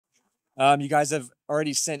You guys have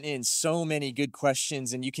already sent in so many good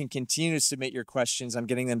questions, and you can continue to submit your questions. I'm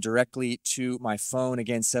getting them directly to my phone.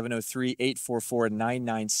 Again,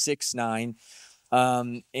 703-844-9969.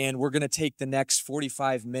 And we're going to take the next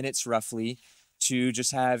 45 minutes roughly to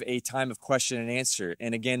just have a time of question and answer.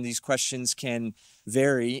 And again, these questions can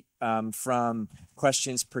vary from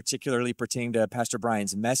questions particularly pertaining to Pastor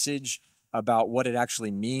Brian's message about what it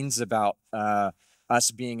actually means about us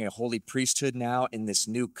being a holy priesthood now in this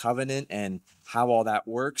new covenant and how all that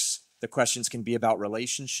works. The questions can be about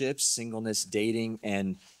relationships, singleness, dating,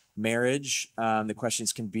 and marriage. The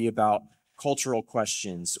questions can be about cultural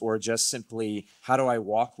questions or just simply, how do I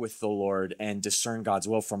walk with the Lord and discern God's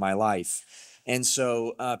will for my life? And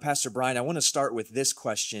so, Pastor Brian, I want to start with this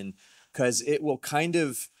question because it will kind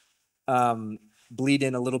of bleed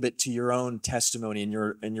in a little bit to your own testimony and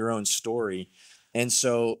your own story. And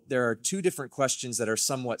so there are two different questions that are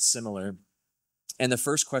somewhat similar. And the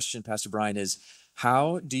first question, Pastor Brian, is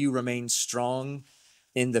how do you remain strong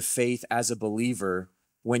in the faith as a believer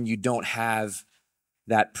when you don't have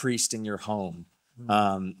that priest in your home,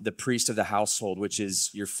 the priest of the household, which is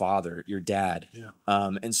your father, your dad? Yeah.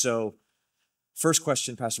 And so first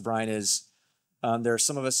question, Pastor Brian, is there are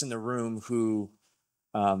some of us in the room who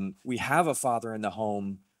we have a father in the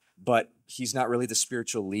home, but he's not really the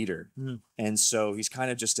spiritual leader. And so he's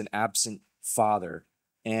kind of just an absent father.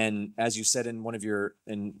 And as you said in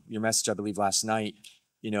your message, I believe last night,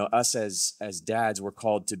 us as dads, we're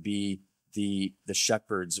called to be the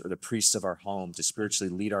shepherds or the priests of our home, to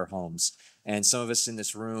spiritually lead our homes. And some of us in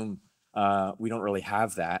this room, we don't really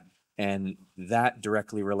have that. And that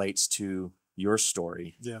directly relates to your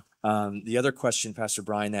story. Yeah. The other question, Pastor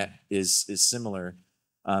Brian, that is similar.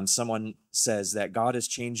 Someone says that God is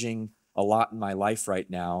changing a lot in my life right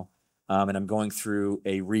now, and I'm going through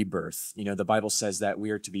a rebirth. The Bible says that we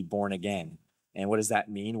are to be born again. And what does that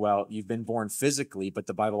mean? Well, you've been born physically, but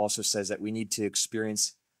the Bible also says that we need to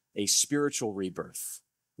experience a spiritual rebirth.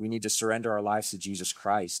 We need to surrender our lives to Jesus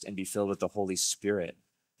Christ and be filled with the Holy Spirit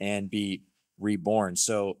and be reborn.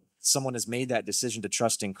 So someone has made that decision to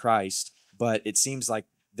trust in Christ, but it seems like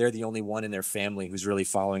they're the only one in their family who's really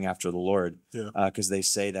following after the Lord. Yeah. Because they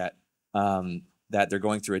say that that they're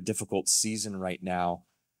going through a difficult season right now,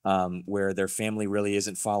 where their family really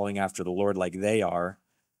isn't following after the Lord like they are.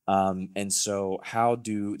 And so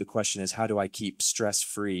the question is, how do I keep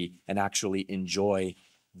stress-free and actually enjoy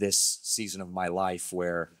this season of my life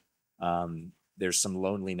where there's some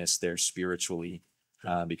loneliness there spiritually,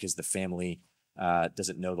 because the family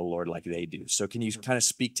doesn't know the Lord like they do. So can you kind of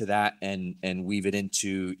speak to that and weave it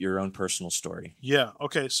into your own personal story? Yeah.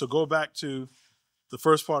 Okay. So go back to the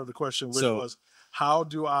first part of the question, which was, how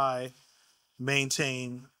do I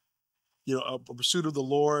maintain, a pursuit of the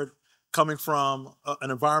Lord coming from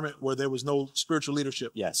an environment where there was no spiritual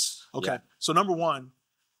leadership? Yes. Okay. Yeah. So number one,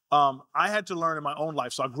 I had to learn in my own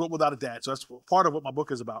life. So I grew up without a dad. So that's part of what my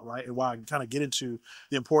book is about, right? And why I can kind of get into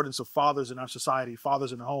the importance of fathers in our society,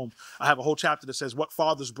 fathers in the home. I have a whole chapter that says what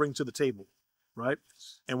fathers bring to the table, right?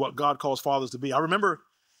 And what God calls fathers to be. I remember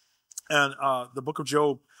in the book of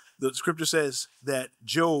Job, the scripture says that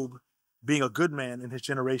Job, being a good man in his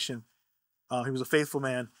generation, he was a faithful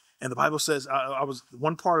man. And the Bible says,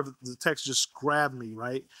 one part of the text just grabbed me,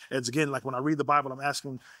 right? It's again, like when I read the Bible, I'm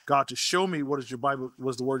asking God to show me what is your Bible,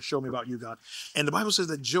 was the word show me about you, God. And the Bible says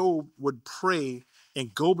that Job would pray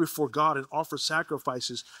and go before God and offer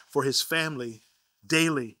sacrifices for his family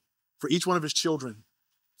daily, for each one of his children.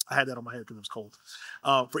 I had that on my head because it was cold.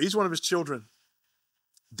 For each one of his children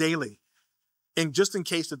daily. And just in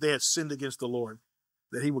case that they had sinned against the Lord,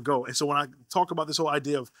 that he would go. And so when I talk about this whole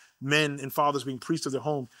idea of men and fathers being priests of their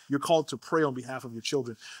home, you're called to pray on behalf of your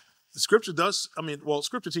children. The scripture does,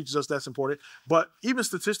 scripture teaches us that's important, but even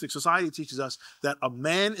statistics, society teaches us that a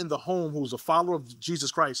man in the home who's a follower of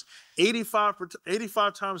Jesus Christ, 85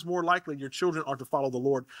 times more likely your children are to follow the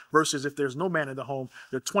Lord versus if there's no man in the home,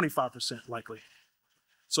 they're 25% likely.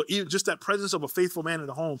 So even just that presence of a faithful man in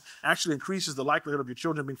the home actually increases the likelihood of your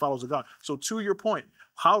children being followers of God. So to your point,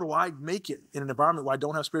 how do I make it in an environment where I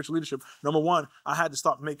don't have spiritual leadership? Number one, I had to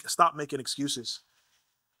stop making excuses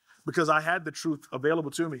because I had the truth available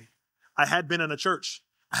to me. I had been in a church.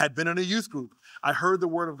 I had been in a youth group. I heard the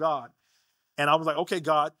word of God. And I was like, okay,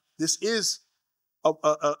 God, this is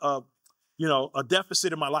a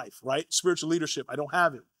deficit in my life, right? Spiritual leadership. I don't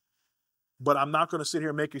have it. But I'm not going to sit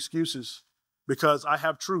here and make excuses because I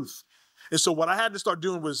have truth. And so what I had to start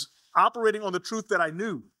doing was operating on the truth that I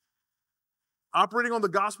knew, operating on the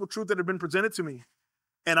gospel truth that had been presented to me.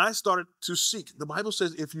 And I started to seek. The Bible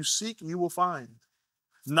says, if you seek, you will find.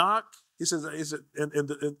 Knock, he says, as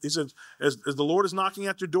the Lord is knocking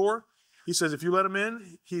at your door, He says, if you let him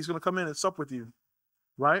in, he's going to come in and sup with you,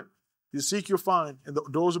 right? You seek, you'll find, and the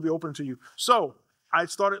doors will be open to you. So I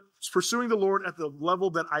started pursuing the Lord at the level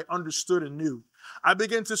that I understood and knew. I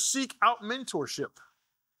began to seek out mentorship.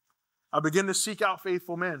 I began to seek out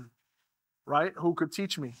faithful men, right, who could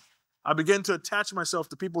teach me. I began to attach myself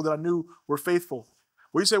to people that I knew were faithful.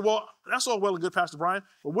 Well, you say, well, that's all well and good, Pastor Brian,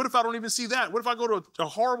 but what if I don't even see that? What if I go to a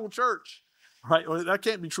horrible church, right? Well, that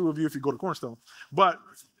can't be true of you if you go to Cornerstone. But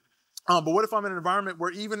what if I'm in an environment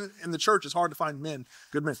where even in the church it's hard to find men,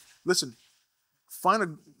 good men? Listen,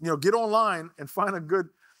 get online and find a good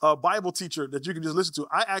Bible teacher that you can just listen to.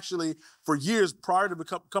 I actually, for years prior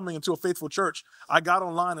to coming into a faithful church, I got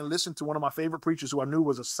online and listened to one of my favorite preachers who I knew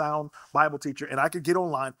was a sound Bible teacher, and I could get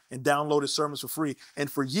online and download his sermons for free.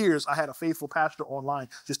 And for years, I had a faithful pastor online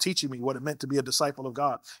just teaching me what it meant to be a disciple of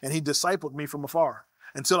God. And he discipled me from afar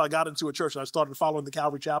until I got into a church. I started following the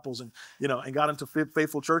Calvary chapels and got into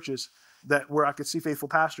faithful churches where I could see faithful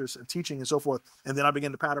pastors and teaching and so forth. And then I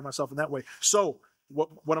began to pattern myself in that way. So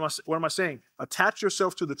what am I saying? Attach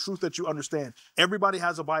yourself to the truth that you understand. Everybody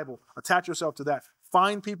has a Bible. Attach yourself to that.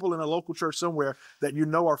 Find people in a local church somewhere that you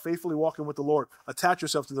know are faithfully walking with the Lord. Attach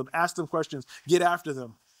yourself to them. Ask them questions. Get after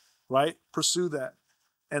them, right? Pursue that.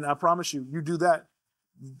 And I promise you, you do that,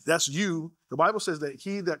 that's you. The Bible says that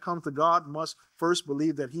he that comes to God must first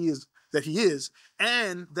believe that he is,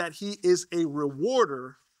 and that he is a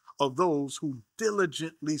rewarder of those who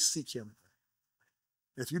diligently seek him.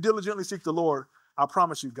 If you diligently seek the Lord, I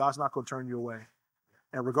promise you, God's not going to turn you away.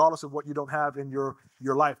 And regardless of what you don't have in your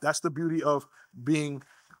life, that's the beauty of being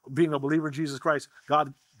a believer in Jesus Christ.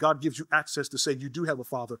 God gives you access to say you do have a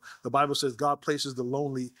father. The Bible says God places the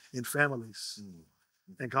lonely in families.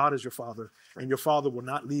 And God is your father. And your father will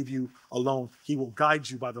not leave you alone. He will guide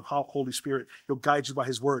you by the Holy Spirit. He'll guide you by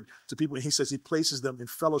his word to people. And he says he places them in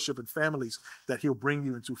fellowship and families that he'll bring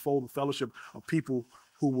you into fold and fellowship of people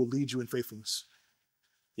who will lead you in faithfulness.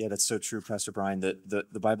 Yeah, that's so true, Pastor Brian.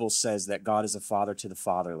 The Bible says that God is a father to the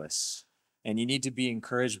fatherless. And you need to be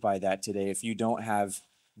encouraged by that today. If you don't have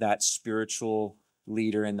that spiritual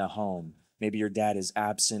leader in the home, maybe your dad is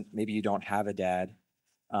absent, maybe you don't have a dad,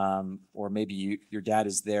 or maybe your dad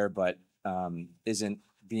is there but isn't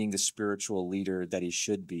being the spiritual leader that he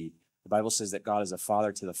should be. The Bible says that God is a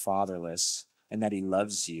father to the fatherless and that he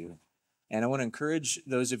loves you. And I want to encourage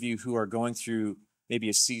those of you who are going through maybe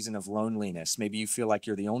a season of loneliness. Maybe you feel like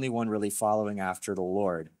you're the only one really following after the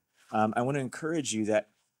Lord. I want to encourage you that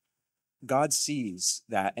God sees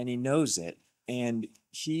that and he knows it, and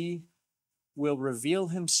he will reveal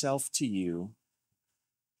himself to you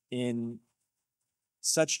in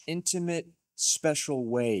such intimate, special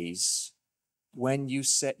ways when you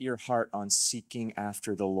set your heart on seeking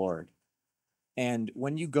after the Lord. And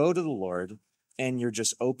when you go to the Lord and you're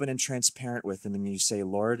just open and transparent with him and you say,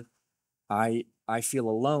 Lord, I feel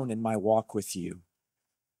alone in my walk with you.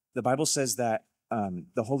 The Bible says that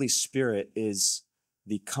the Holy Spirit is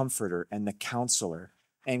the comforter and the counselor.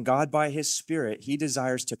 And God, by his Spirit, he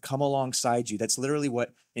desires to come alongside you. That's literally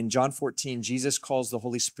what in John 14, Jesus calls the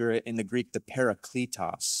Holy Spirit in the Greek, the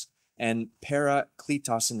parakletos. And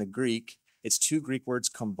parakletos in the Greek, it's two Greek words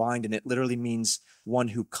combined, and it literally means one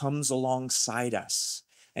who comes alongside us.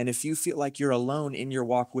 And if you feel like you're alone in your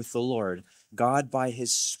walk with the Lord, God, by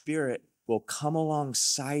his Spirit, will come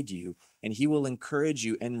alongside you, and he will encourage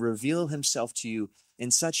you and reveal himself to you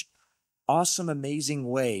in such awesome, amazing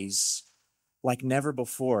ways like never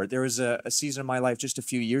before. There was a season of my life just a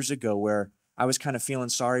few years ago where I was kind of feeling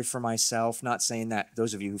sorry for myself, not saying that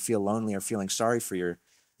those of you who feel lonely are feeling sorry for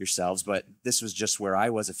yourselves, but this was just where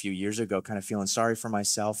I was a few years ago, kind of feeling sorry for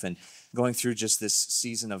myself and going through just this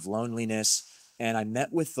season of loneliness. And I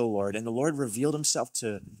met with the Lord, and the Lord revealed himself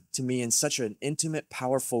to me in such an intimate,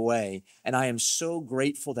 powerful way. And I am so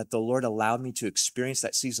grateful that the Lord allowed me to experience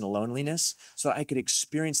that season of loneliness so that I could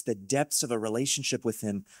experience the depths of a relationship with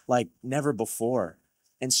him like never before.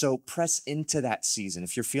 And so press into that season.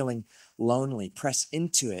 If you're feeling lonely, press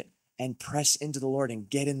into it and press into the Lord and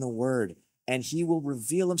get in the word. And he will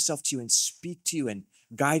reveal himself to you and speak to you and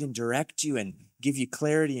guide and direct you and give you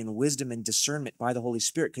clarity and wisdom and discernment by the Holy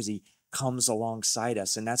Spirit, because he comes alongside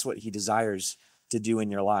us, and that's what he desires to do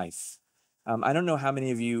in your life. I don't know how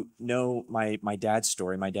many of you know my dad's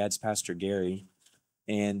story. My dad's Pastor Gary,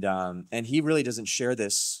 and he really doesn't share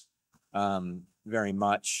this very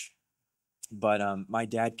much. But my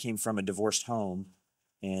dad came from a divorced home,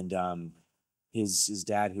 and his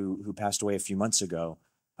dad, who passed away a few months ago,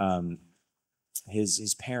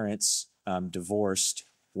 his parents divorced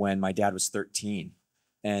when my dad was 13.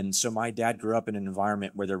 And so my dad grew up in an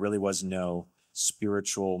environment where there really was no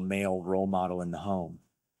spiritual male role model in the home.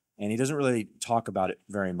 and he doesn't really talk about it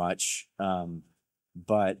very much.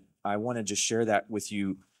 But I want to just share that with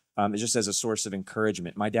you, just as a source of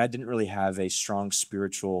encouragement. My dad didn't really have a strong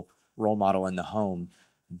spiritual role model in the home,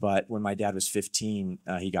 but when my dad was 15,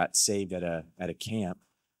 he got saved at a camp,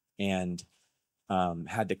 and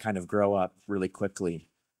had to kind of grow up really quickly.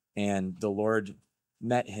 And the Lord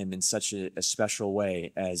met him in such a special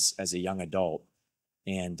way as a young adult.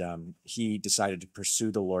 And he decided to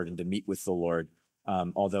pursue the Lord and to meet with the Lord,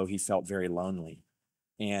 although he felt very lonely.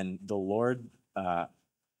 And the Lord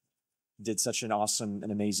did such an awesome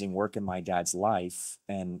and amazing work in my dad's life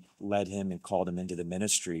and led him and called him into the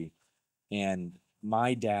ministry. And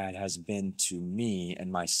my dad has been to me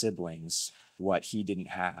and my siblings what he didn't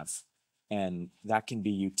have. And that can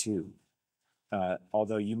be you too.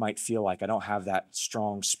 Although you might feel like I don't have that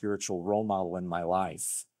strong spiritual role model in my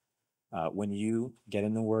life, when you get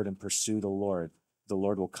in the Word and pursue the Lord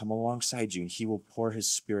will come alongside you, and he will pour his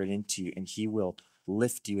Spirit into you, and he will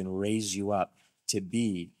lift you and raise you up to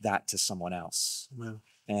be that to someone else. Amen.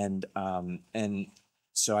 And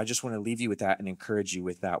so I just want to leave you with that and encourage you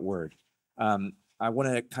with that word. I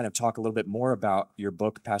want to kind of talk a little bit more about your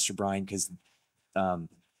book, Pastor Brian, because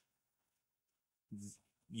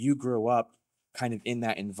you grew up kind of in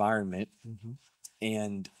that environment,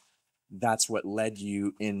 and that's what led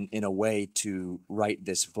you in a way to write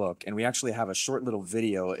this book. And we actually have a short little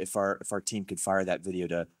video, if our team could fire that video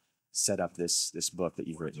to set up this book that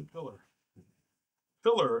you've written. A pillar.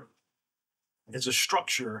 Pillar is a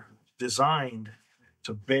structure designed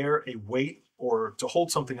to bear a weight or to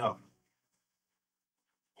hold something up.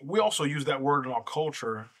 We also use that word in our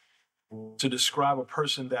culture to describe a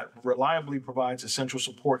person that reliably provides essential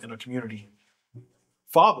support in a community.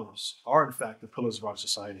 Fathers are, in fact, the pillars of our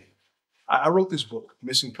society. I wrote this book,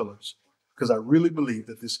 Missing Pillars, because I really believe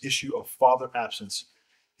that this issue of father absence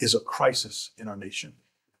is a crisis in our nation.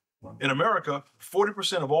 In America,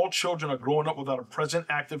 40% of all children are growing up without a present,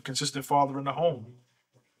 active, consistent father in the home.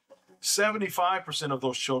 75% of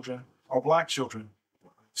those children are Black children.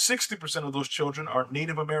 60% of those children are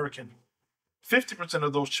Native American. 50%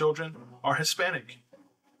 of those children are Hispanic.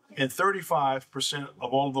 And 35%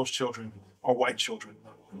 of all of those children are white children.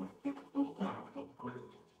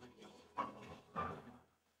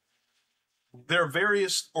 There are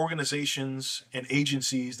various organizations and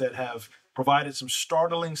agencies that have provided some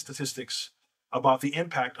startling statistics about the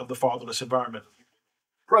impact of the fatherless environment.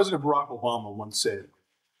 President Barack Obama once said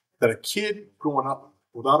that a kid growing up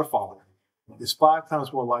without a father is 5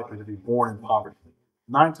 times more likely to be born in poverty,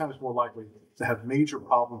 9 times more likely to have major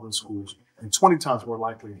problems in schools, and 20 times more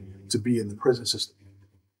likely to be in the prison system.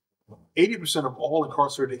 80% of all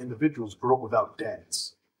incarcerated individuals grew up without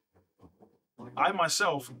dads. I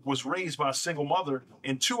myself was raised by a single mother,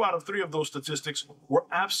 and 2 out of 3 of those statistics were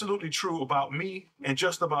absolutely true about me and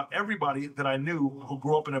just about everybody that I knew who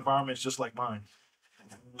grew up in environments just like mine.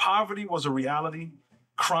 Poverty was a reality.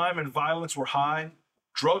 Crime and violence were high.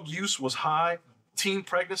 Drug use was high. Teen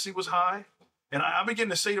pregnancy was high. And I began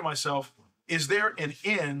to say to myself, is there an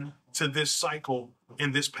end to this cycle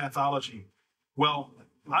and this pathology? Well,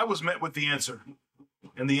 I was met with the answer.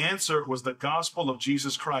 And the answer was the gospel of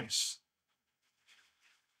Jesus Christ.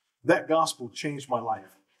 That gospel changed my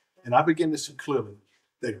life. And I began to see clearly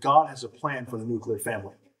that God has a plan for the nuclear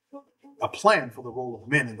family, a plan for the role of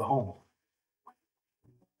men in the home.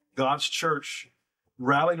 God's church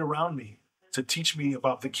rallied around me to teach me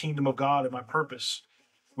about the kingdom of God and my purpose,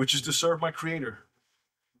 which is to serve my Creator.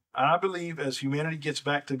 And I believe as humanity gets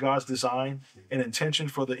back to God's design and intention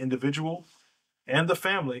for the individual and the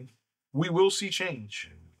family, we will see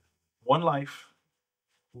change. One life,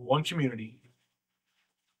 one community,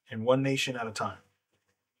 and one nation at a time.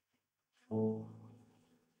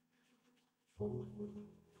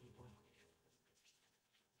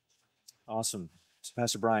 Awesome. So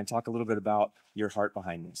Pastor Brian, talk a little bit about your heart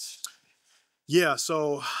behind this. Yeah,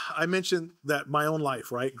 so I mentioned that my own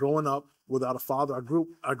life, right? Growing up without a father,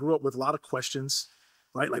 I grew up with a lot of questions,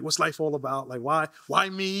 right? Like, what's life all about? Like, why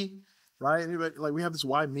me, right? Anybody, like, we have this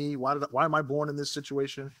why me? Why am I born in this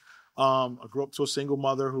situation? I grew up to a single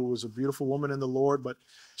mother who was a beautiful woman in the Lord, but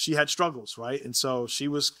she had struggles, right? And so she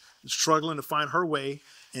was struggling to find her way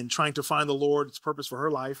and trying to find the Lord's purpose for her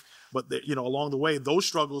life. But along the way, those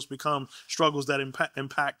struggles become struggles that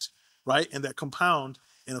impact, right, and that compound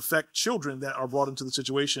and affect children that are brought into the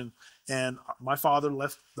situation. And my father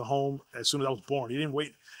left the home as soon as I was born. He didn't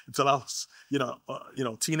wait until I was,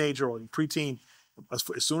 teenager or preteen. As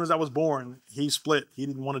soon as I was born, he split. He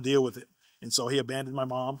didn't want to deal with it, and so he abandoned my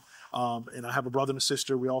mom. And I have a brother and a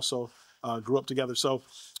sister. We also grew up together. So,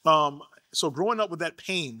 growing up with that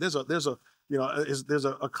pain, there's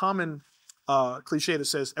a common cliche that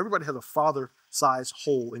says everybody has a father-sized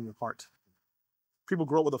hole in your heart. People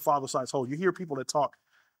grow up with a father-sized hole. You hear people that talk.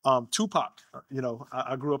 Tupac,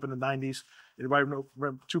 I grew up in the 90s. Anybody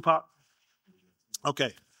remember Tupac?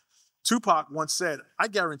 Okay. Tupac once said, I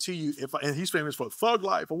guarantee you, and he's famous for thug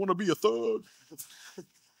life. I want to be a thug.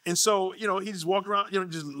 And so, he just walked around,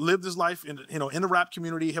 just lived his life in the rap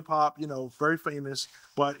community, hip hop, very famous,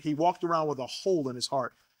 but he walked around with a hole in his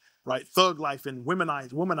heart, right? Thug life and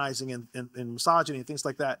womanizing and misogyny and things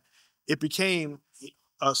like that. It became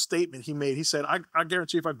a statement he made. He said, I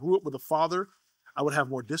guarantee if I grew up with a father, I would have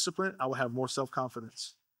more discipline. I would have more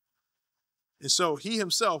self-confidence. And so he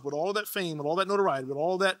himself, with all that fame, with all that notoriety, with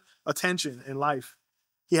all that attention in life,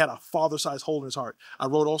 he had a father-sized hole in his heart. I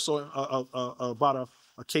wrote also about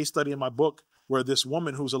a case study in my book where this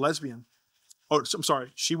woman who's a lesbian, I'm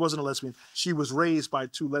sorry, she wasn't a lesbian. She was raised by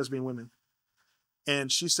 2 lesbian women.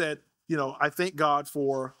 And she said, I thank God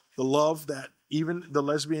for the love that even the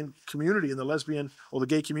lesbian community and the lesbian or the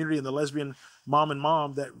gay community and the lesbian mom and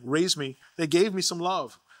mom that raised me, they gave me some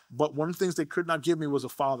love. But one of the things they could not give me was a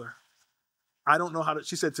father. I don't know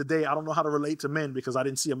she said today, I don't know how to relate to men because I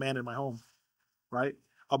didn't see a man in my home, right?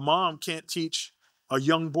 A mom can't teach a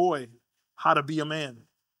young boy how to be a man,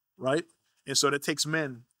 right? And so that takes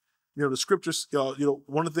men. The scriptures,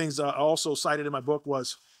 one of the things I also cited in my book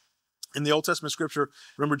was in the Old Testament scripture,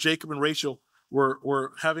 remember Jacob and Rachel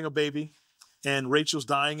were having a baby and Rachel's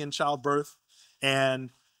dying in childbirth.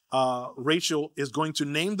 And Rachel is going to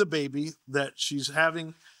name the baby that she's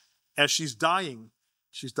having as she's dying.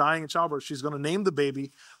 She's dying in childbirth. She's going to name the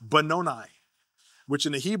baby Benoni, which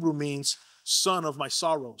in the Hebrew means son of my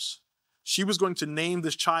sorrows. She was going to name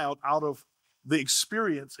this child out of the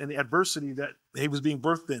experience and the adversity that he was being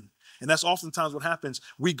birthed in. And that's oftentimes what happens.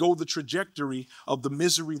 We go the trajectory of the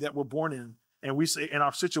misery that we're born in. And we say, and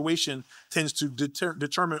our situation tends to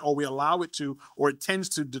determine, or we allow it to, or it tends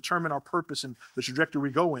to determine our purpose and the trajectory we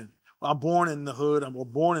go in. I'm born in the hood. I'm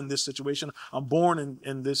born in this situation. I'm born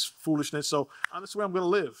in this foolishness. So that's the way I'm going to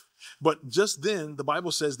live. But just then, the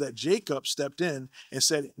Bible says that Jacob stepped in and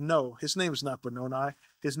said, no, his name is not Benoni.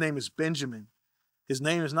 His name is Benjamin. His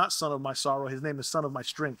name is not son of my sorrow. His name is son of my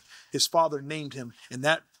strength. His father named him. And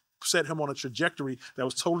that set him on a trajectory that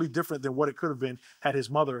was totally different than what it could have been had his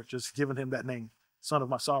mother just given him that name, son of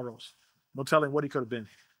my sorrows. No telling what he could have been,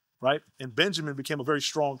 right? And Benjamin became a very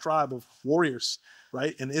strong tribe of warriors,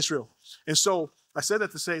 right, in Israel. And so I said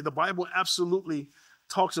that to say the Bible absolutely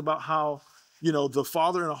talks about how, the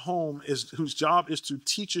father in a home whose job is to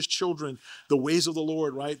teach his children the ways of the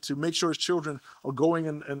Lord, right, to make sure his children are going.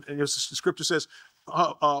 And as the scripture says,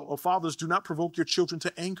 fathers, do not provoke your children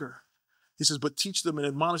to anger. He says, but teach them and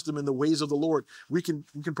admonish them in the ways of the Lord. We can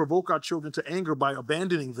provoke our children to anger by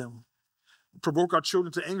abandoning them, provoke our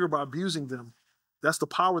children to anger by abusing them. That's the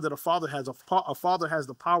power that a father has. A father has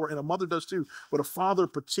the power, and a mother does too. But a father,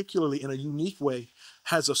 particularly in a unique way,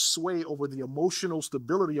 has a sway over the emotional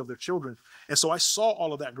stability of their children. And so I saw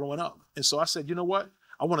all of that growing up. And so I said, you know what?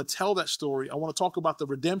 I want to tell that story. I want to talk about the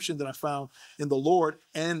redemption that I found in the Lord.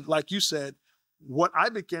 And like you said, what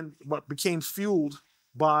became fueled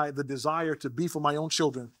by the desire to be for my own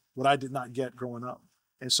children what I did not get growing up.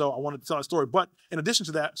 And so I wanted to tell that story. But in addition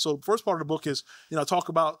to that, so the first part of the book is, I talk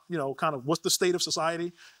about, kind of what's the state of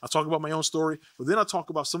society. I talk about my own story, but then I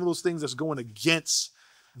talk about some of those things that's going against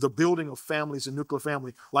the building of families and nuclear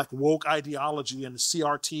family, like woke ideology and the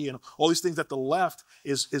CRT and all these things that the left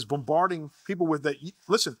is bombarding people with. That,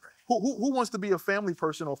 listen, who wants to be a family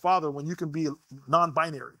person or father when you can be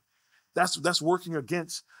non-binary? That's working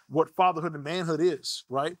against what fatherhood and manhood is,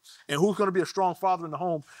 right? And who's going to be a strong father in the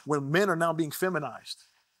home when men are now being feminized?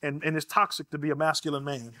 And it's toxic to be a masculine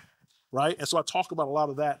man, right? And so I talk about a lot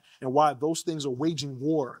of that and why those things are waging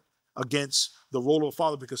war against the role of a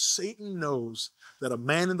father, because Satan knows that a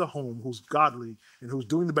man in the home who's godly and who's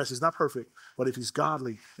doing the best, he's not perfect, but if he's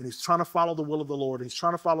godly and he's trying to follow the will of the Lord, and he's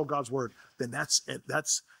trying to follow God's word, then that's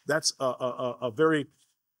a very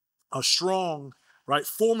strong, right,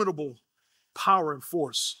 formidable power and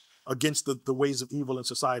force against the ways of evil in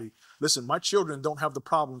society. Listen, my children don't have the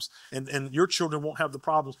problems, and your children won't have the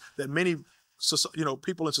problems that many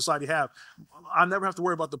people in society have. I never have to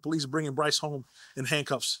worry about the police bringing Bryce home in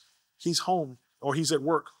handcuffs. He's home, or he's at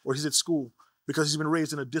work, or he's at school, because he's been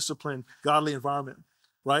raised in a disciplined, godly environment,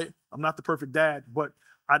 right? I'm not the perfect dad, but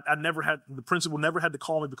the principal never had to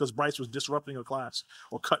call me because Bryce was disrupting a class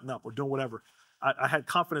or cutting up or doing whatever. I had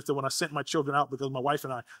confidence that when I sent my children out, because my wife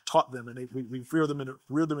and I taught them, and we reared them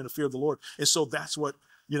in the fear of the Lord. And so that's what,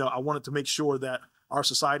 I wanted to make sure that our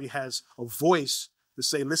society has a voice to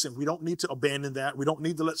say, listen, we don't need to abandon that. We don't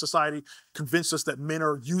need to let society convince us that men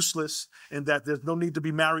are useless and that there's no need to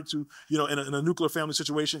be married to, in a nuclear family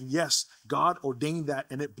situation. Yes, God ordained that,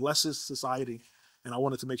 and it blesses society. And I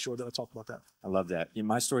wanted to make sure that I talked about that. I love that.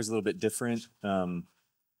 My story is a little bit different.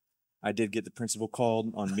 I did get the principal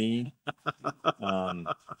called on me.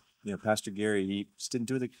 Pastor Gary, he just didn't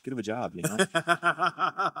do as good of a job,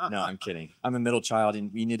 No, I'm kidding. I'm a middle child,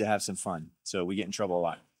 and we need to have some fun. So we get in trouble a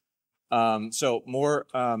lot. So more,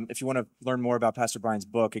 if you want to learn more about Pastor Brian's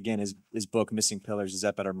book, again, his book, Missing Pillars, is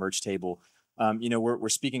up at our merch table. We're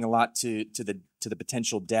speaking a lot to the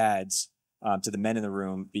potential dads, to the men in the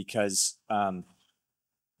room, because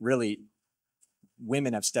really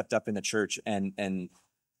women have stepped up in the church, and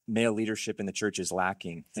male leadership in the church is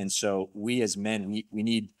lacking. And so we as men, we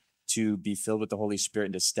need to be filled with the Holy Spirit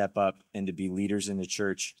and to step up and to be leaders in the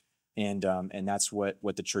church. And that's what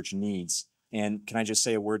the church needs. And can I just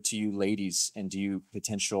say a word to you ladies, and to you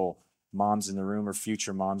potential moms in the room or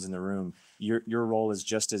future moms in the room? Your role is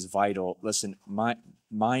just as vital. Listen, my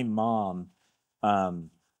mom,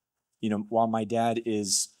 while my dad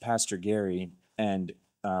is Pastor Gary and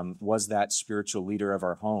was that spiritual leader of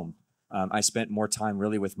our home, I spent more time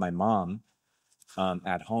really with my mom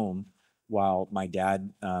at home, while my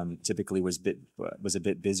dad typically was a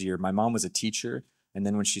bit busier. My mom was a teacher, and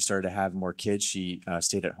then when she started to have more kids, she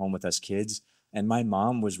stayed at home with us kids. And my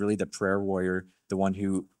mom was really the prayer warrior, the one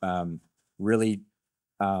who really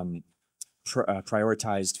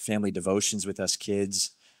prioritized family devotions with us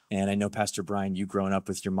kids. And I know, Pastor Brian, you growing up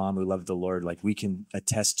with your mom who loved the Lord, like we can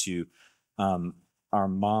attest to our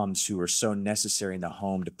moms who are so necessary in the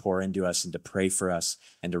home to pour into us and to pray for us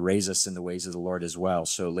and to raise us in the ways of the Lord as well.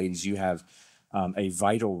 So ladies, you have a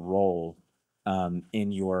vital role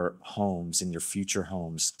in your homes, in your future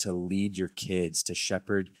homes, to lead your kids, to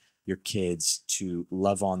shepherd your kids, to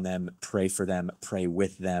love on them, pray for them, pray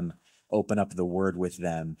with them, open up the word with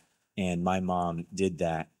them. And my mom did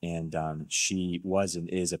that, and she was and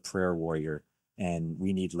is a prayer warrior. And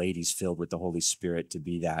we need ladies filled with the Holy Spirit to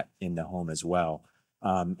be that in the home as well.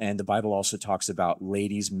 And the Bible also talks about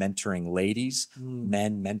ladies mentoring ladies,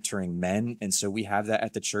 men mentoring men. And so we have that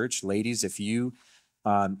at the church. Ladies, if you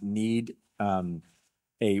need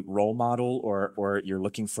a role model, or you're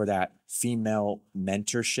looking for that female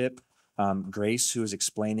mentorship, Grace, who is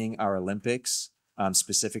explaining our Olympics,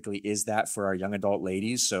 specifically is that for our young adult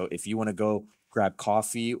ladies. So if you want to go grab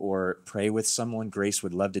coffee or pray with someone, Grace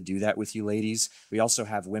would love to do that with you ladies. We also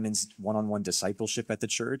have women's one-on-one discipleship at the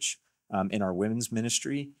church. In our women's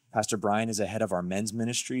ministry. Pastor Brian is ahead of our men's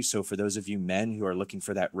ministry. So for those of you men who are looking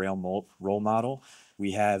for that role model,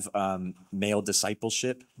 we have male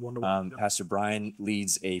discipleship. Pastor Brian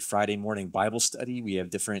leads a Friday morning Bible study. We have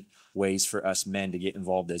different ways for us men to get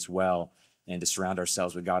involved as well, and to surround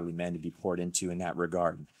ourselves with godly men to be poured into in that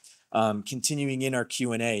regard. Continuing in our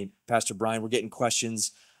Q&A, Pastor Brian, we're getting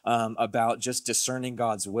questions about just discerning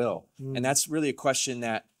God's will. And that's really a question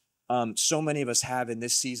that so many of us have in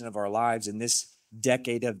this season of our lives, in this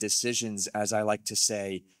decade of decisions, as I like to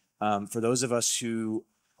say. For those of us who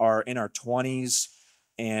are in our 20s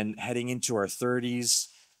and heading into our 30s,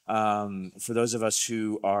 for those of us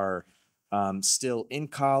who are still in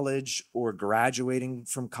college or graduating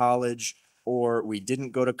from college, or we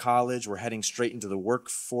didn't go to college, we're heading straight into the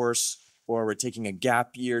workforce, or we're taking a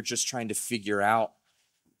gap year just trying to figure out,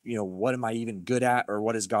 what am I even good at, or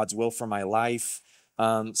what is God's will for my life?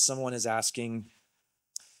 Someone is asking,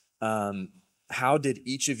 how did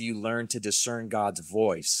each of you learn to discern God's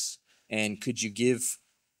voice? And could you give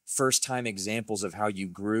first-time examples of how you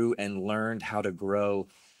grew and learned how to grow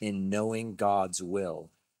in knowing God's will?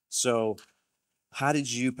 So how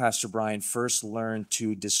did you, Pastor Brian, first learn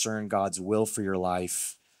to discern God's will for your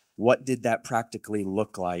life? What did that practically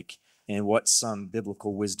look like? And what's some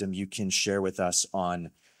biblical wisdom you can share with us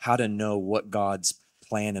on how to know what God's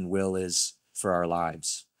plan and will is for our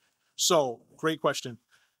lives? So, great question.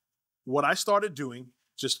 What I started doing,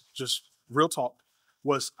 just real talk,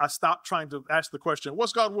 was I stopped trying to ask the question,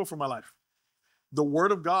 what's God's will for my life? The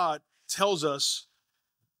Word of God tells us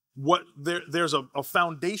what there's a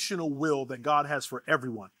foundational will that God has for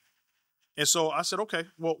everyone. And so I said, okay,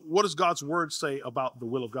 well, what does God's Word say about the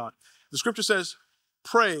will of God? The Scripture says,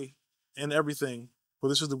 pray in everything, for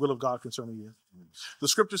this is the will of God concerning you. The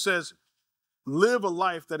Scripture says, live a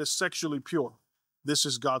life that is sexually pure. This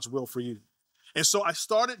is God's will for you. And so I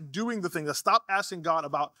started doing the things. I stopped asking God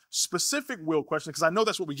about specific will questions, because I know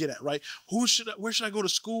that's what we get at, right? Where should I go to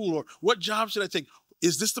school? Or what job should I take?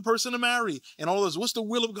 Is this the person to marry? And all this. What's the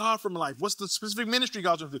will of God for my life? What's the specific ministry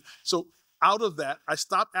God's going to do? So out of that, I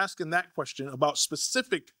stopped asking that question about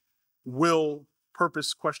specific will,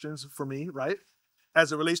 purpose questions for me, right?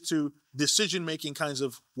 as it relates to decision-making kinds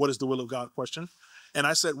of what is the will of God question. And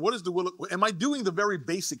I said, what is the will of, am I doing the very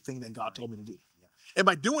basic thing that God told me to do? Am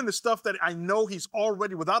I doing the stuff that I know he's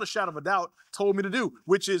already, without a shadow of a doubt, told me to do,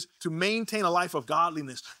 which is to maintain a life of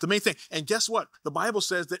godliness, to maintain. And guess what? The Bible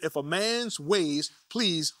says that if a man's ways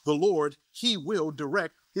please the Lord, he will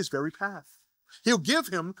direct his very path. He'll give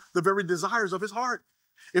him the very desires of his heart.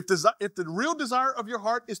 If the real desire of your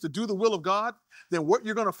heart is to do the will of God, then what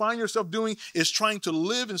you're going to find yourself doing is trying to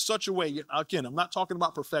live in such a way. Again, I'm not talking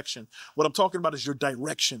about perfection. What I'm talking about is your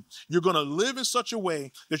direction. You're going to live in such a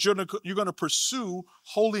way that you're going to pursue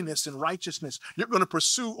holiness and righteousness. You're going to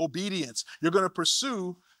pursue obedience. You're going to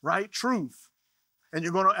pursue right truth. And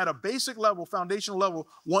you're going to, at a basic level, foundational level,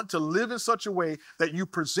 want to live in such a way that you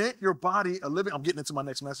present your body a living, I'm getting into my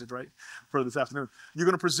next message, right, for this afternoon. You're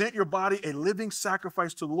going to present your body a living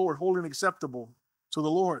sacrifice to the Lord, holy and acceptable to the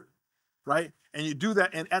Lord, right? And you do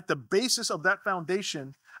that, and at the basis of that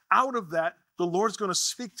foundation, out of that, the Lord's going to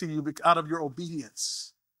speak to you out of your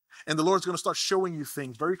obedience. And the Lord's going to start showing you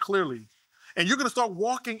things very clearly. And you're going to start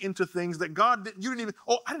walking into things that God, I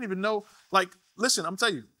didn't even know. Like, listen, I'm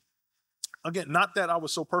telling you, again, not that I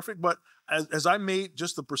was so perfect, but as I made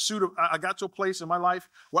just the pursuit of, I got to a place in my life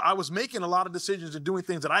where I was making a lot of decisions and doing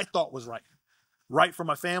things that I thought was right for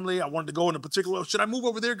my family. I wanted to go in a particular, should I move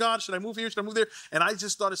over there, God? Should I move here? Should I move there? And I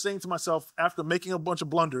just started saying to myself, after making a bunch of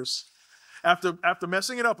blunders, after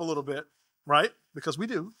messing it up a little bit, right? Because we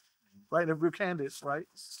do, right? And if we're candid, right?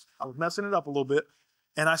 I was messing it up a little bit.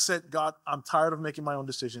 And I said, God, I'm tired of making my own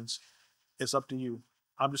decisions. It's up to you.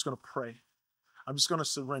 I'm just going to pray. I'm just going to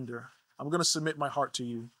surrender. I'm going to submit my heart to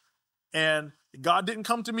you. And God didn't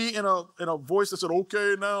come to me in a voice that said,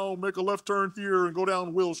 okay, now make a left turn here and go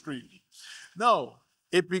down Will Street. No,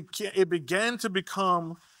 it began to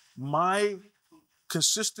become my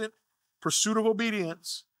consistent pursuit of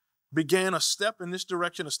obedience, began a step in this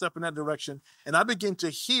direction, a step in that direction. And I began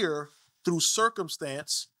to hear through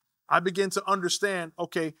circumstance, I began to understand,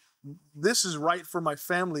 okay, this is right for my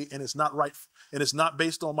family, and it's not right, and it's not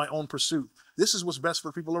based on my own pursuit. This is what's best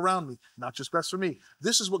for people around me, not just best for me.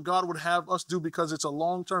 This is what God would have us do because it's a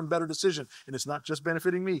long-term better decision, and it's not just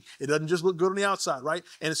benefiting me. It doesn't just look good on the outside, right?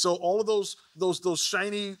 And so all of those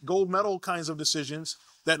shiny gold medal kinds of decisions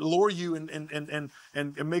that lure you and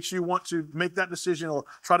makes you want to make that decision or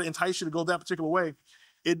try to entice you to go that particular way,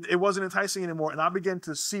 it wasn't enticing anymore. And I began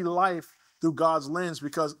to see life through God's lens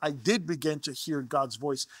because I did begin to hear God's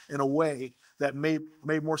voice in a way that made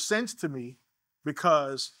more sense to me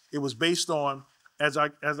because it was based on, as I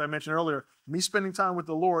mentioned earlier, me spending time with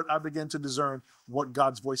the Lord. I began to discern what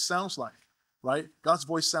God's voice sounds like, right? God's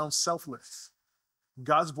voice sounds selfless.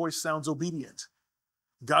 God's voice sounds obedient.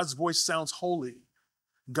 God's voice sounds holy.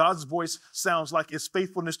 God's voice sounds like it's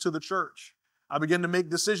faithfulness to the church. I began to make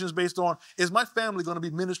decisions based on, is my family going to be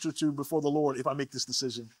ministered to before the Lord if I make this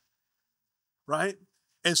decision? Right?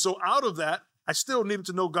 And so out of that, I still needed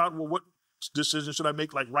to know, God, well, what decision should I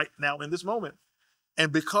make like right now in this moment?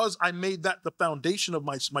 And because I made that the foundation of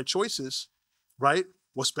my choices, right?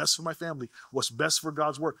 What's best for my family? What's best for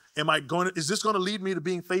God's work? Is this going to lead me to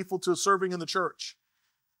being faithful to serving in the church?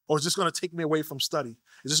 Or is this going to take me away from study?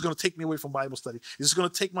 Is this going to take me away from Bible study? Is this going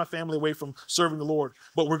to take my family away from serving the Lord?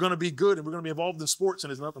 But we're going to be good and we're going to be involved in sports.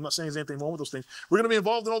 And I'm not saying there's anything wrong with those things. We're going to be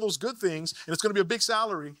involved in all those good things and it's going to be a big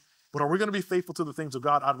salary. But are we going to be faithful to the things of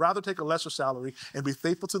God? I'd rather take a lesser salary and be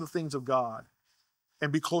faithful to the things of God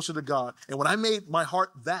and be closer to God. And when I made my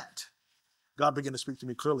heart that, God began to speak to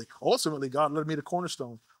me clearly. Ultimately, God led me to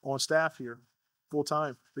Cornerstone on staff here full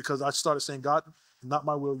time because I started saying, God, not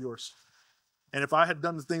my will, yours. And if I had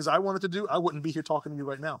done the things I wanted to do, I wouldn't be here talking to you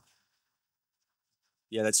right now.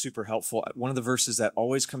 Yeah, that's super helpful. One of the verses that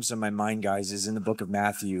always comes to my mind, guys, is in the book of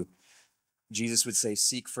Matthew. Jesus would say,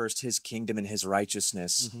 seek first his kingdom and his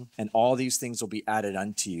righteousness, and all these things will be added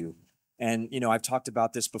unto you. And, I've talked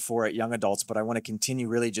about this before at Young Adults, but I want to continue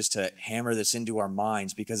really just to hammer this into our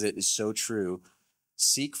minds because it is so true.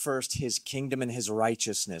 Seek first his kingdom and his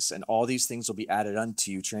righteousness, and all these things will be added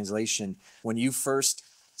unto you. Translation, when you first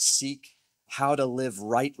seek how to live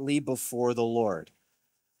rightly before the Lord,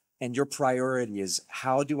 and your priority is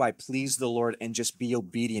how do I please the Lord and just be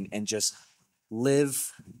obedient and just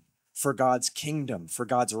live for God's kingdom, for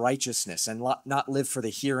God's righteousness, and not live for the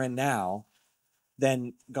here and now,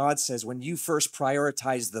 then God says, when you first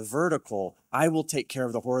prioritize the vertical, I will take care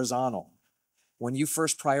of the horizontal. When you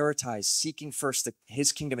first prioritize seeking first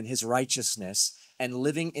his kingdom and his righteousness and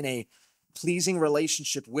living in a pleasing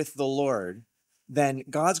relationship with the Lord, then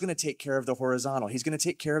God's going to take care of the horizontal. He's going to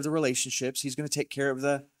take care of the relationships. He's going to take care of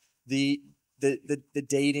the the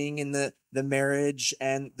dating and the marriage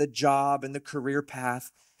and the job and the career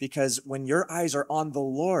path, because when your eyes are on the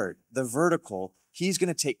Lord, the vertical, he's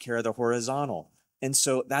going to take care of the horizontal. And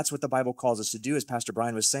so that's what the Bible calls us to do, as Pastor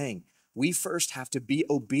Brian was saying. We first have to be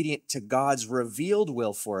obedient to God's revealed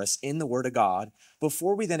will for us in the Word of God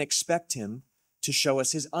before we then expect him to show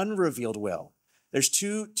us his unrevealed will. There's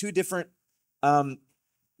two different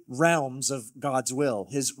realms of God's will,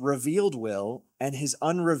 his revealed will and his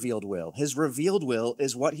unrevealed will. His revealed will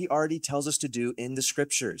is what he already tells us to do in the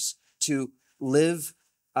scriptures, to live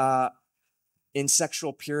in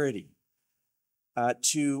sexual purity,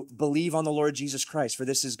 to believe on the Lord Jesus Christ, for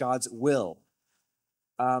this is God's will.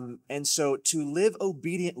 And so to live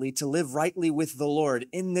obediently, to live rightly with the Lord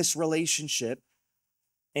in this relationship,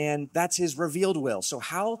 and that's his revealed will. So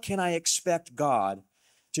how can I expect God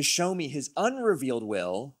to show me his unrevealed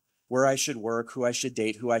will, where I should work, who I should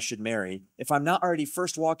date, who I should marry, if I'm not already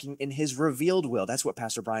first walking in his revealed will? That's what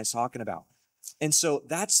Pastor Brian's talking about. And so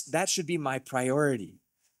that should be my priority.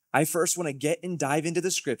 I first want to get and dive into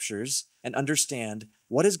the scriptures and understand,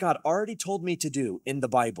 what has God already told me to do in the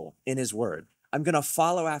Bible, in his word? I'm going to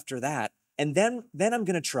follow after that. And then I'm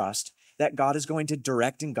going to trust that God is going to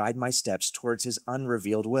direct and guide my steps towards his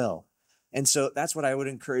unrevealed will. And so that's what I would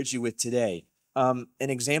encourage you with today. An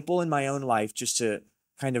example in my own life, just to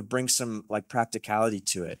kind of bring some like practicality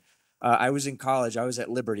to it. I was in college, I was at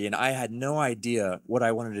Liberty, and I had no idea what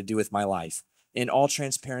I wanted to do with my life. In all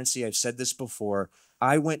transparency, I've said this before,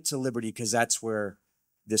 I went to Liberty because that's where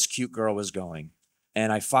this cute girl was going.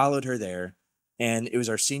 And I followed her there, and it was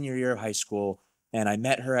our senior year of high school, and I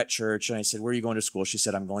met her at church, and I said, "Where are you going to school?" She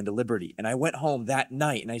said, "I'm going to Liberty." And I went home that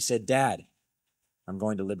night, and I said, "Dad, I'm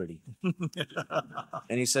going to Liberty."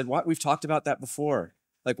 And he said, "What? We've talked about that before.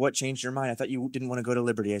 Like, what changed your mind? I thought you didn't want to go to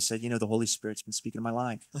Liberty." I said, "The Holy Spirit's been speaking to my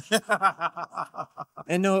life."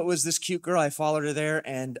 And no, it was this cute girl. I followed her there,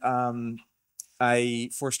 and I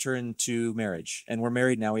forced her into marriage, and we're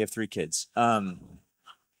married now. We have 3 kids.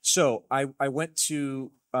 So I went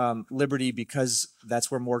to Liberty because that's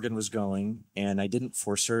where Morgan was going, and I didn't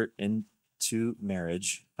force her into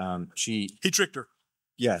marriage. He tricked her.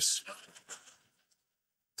 Yes.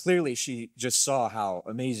 Clearly, she just saw how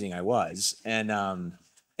amazing I was, and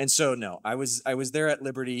so no, I was there at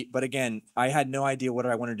Liberty, but again, I had no idea what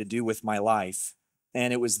I wanted to do with my life,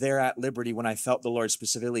 and it was there at Liberty when I felt the Lord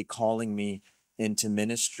specifically calling me into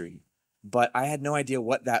ministry. But I had no idea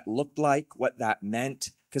what that looked like, what that meant,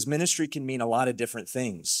 because ministry can mean a lot of different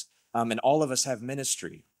things, and all of us have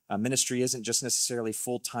ministry. Ministry isn't just necessarily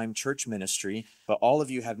full-time church ministry, but all of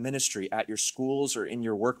you have ministry at your schools or in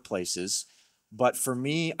your workplaces. But for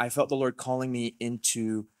me, I felt the Lord calling me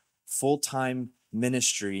into full-time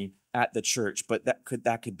ministry at the church. But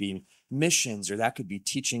that could be missions, or that could be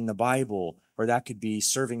teaching the Bible, or that could be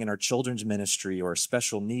serving in our children's ministry or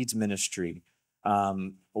special needs ministry,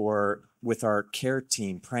 or with our care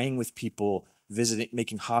team, praying with people, visiting,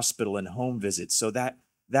 making hospital and home visits. So that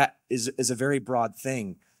is a very broad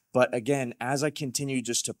thing. But again, as I continue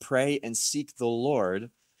just to pray and seek the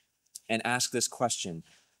Lord and ask this question,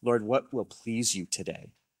 "Lord, what will please you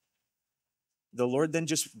today?" The Lord then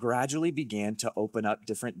just gradually began to open up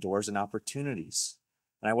different doors and opportunities.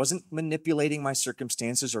 And I wasn't manipulating my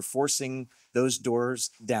circumstances or forcing those doors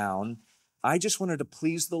down. I just wanted to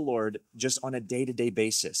please the Lord just on a day-to-day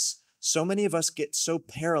basis. So many of us get so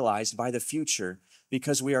paralyzed by the future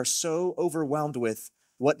because we are so overwhelmed with,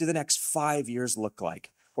 what do the next 5 years look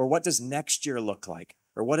like? Or what does next year look like?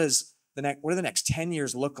 Or what do the next 10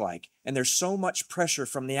 years look like? And there's so much pressure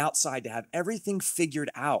from the outside to have everything figured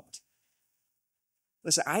out.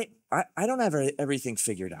 Listen, I don't have everything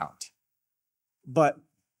figured out. But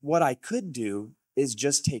what I could do is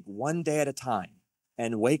just take one day at a time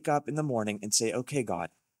and wake up in the morning and say, "Okay, God,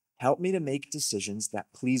 help me to make decisions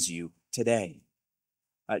that please you today."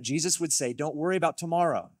 Jesus would say, "Don't worry about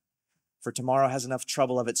tomorrow, for tomorrow has enough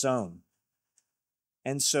trouble of its own."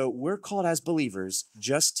 And so we're called as believers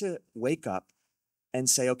just to wake up and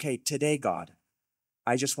say, "Okay, today, God,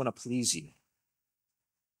 I just want to please you.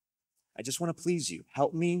 I just want to please you.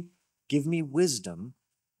 Help me, give me wisdom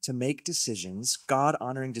to make decisions,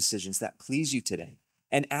 God-honoring decisions that please you today."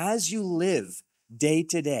 And as you live day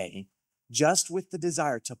to day, just with the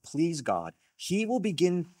desire to please God, he will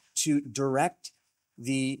begin to direct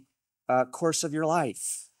the course of your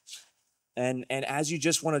life. And as you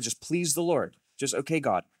just want to just please the Lord, just, "Okay,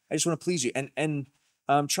 God, I just want to please you." And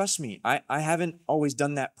trust me, I haven't always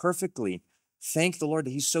done that perfectly. Thank the Lord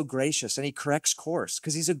that he's so gracious and he corrects course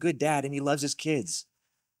because he's a good dad and he loves his kids.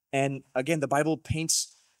 And again, the Bible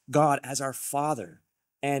paints God as our Father.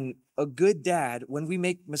 And a good dad, when we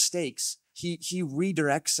make mistakes, he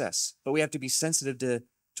redirects us, but we have to be sensitive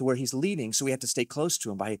to where he's leading. So we have to stay close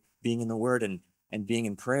to him by being in the word and being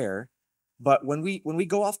in prayer. But when we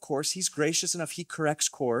go off course, he's gracious enough, he corrects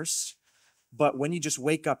course. But when you just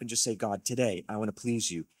wake up and just say, God, today I want to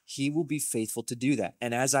please you, he will be faithful to do that.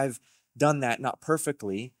 And as I've done that, not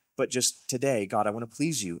perfectly, but just today, God, I want to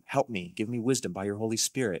please you. Help me, give me wisdom by your Holy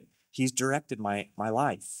Spirit. He's directed my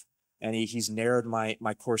life, and he's narrowed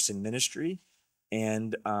my course in ministry,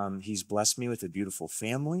 and he's blessed me with a beautiful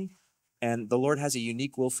family. And the Lord has a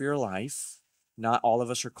unique will for your life. Not all of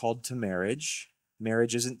us are called to marriage.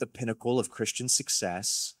 Marriage isn't the pinnacle of Christian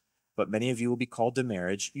success, but many of you will be called to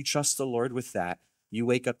marriage. You trust the Lord with that. You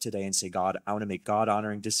wake up today and say, God, I want to make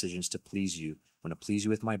God-honoring decisions to please you. I want to please you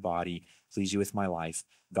with my body, please you with my life.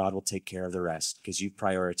 God will take care of the rest because you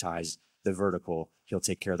prioritize the vertical. He'll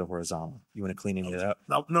take care of the horizontal. You want to clean it up?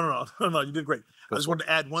 No, you did great. I just wanted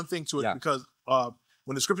to add one thing to it because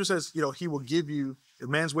when the scripture says, he will give you, if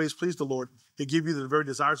man's ways please the Lord, he'll give you the very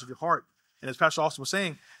desires of your heart. And as Pastor Austin was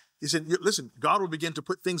saying, he said, listen, God will begin to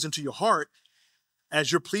put things into your heart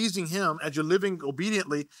as you're pleasing him, as you're living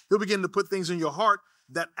obediently. He'll begin to put things in your heart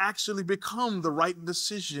that actually become the right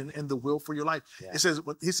decision and the will for your life. Yeah.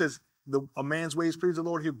 He says, a man's ways please the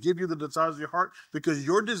Lord. He'll give you the desires of your heart because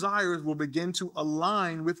your desires will begin to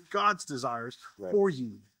align with God's desires for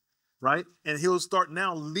you, right? And he'll start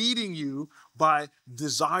now leading you by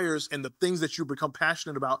desires and the things that you become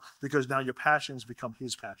passionate about because now your passions become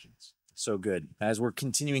his passions. So good. As we're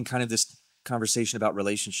continuing kind of this conversation about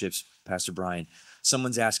relationships, Pastor Brian,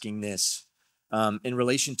 someone's asking this in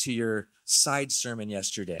relation to your side sermon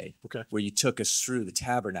yesterday, where you took us through the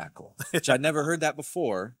tabernacle, which I'd never heard that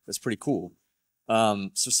before. That's pretty cool. So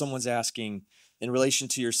someone's asking in relation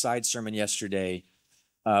to your side sermon yesterday,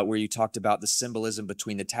 where you talked about the symbolism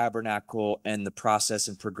between the tabernacle and the process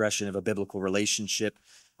and progression of a biblical relationship.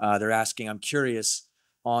 They're asking, I'm curious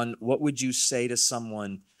on what would you say to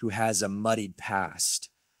someone who has a muddied past,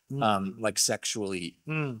 like sexually?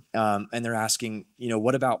 And they're asking,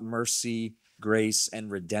 what about mercy, grace, and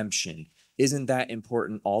redemption? Isn't that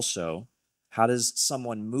important also? How does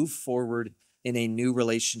someone move forward in a new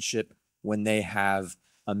relationship when they have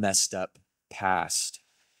a messed up past?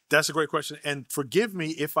 That's a great question. And forgive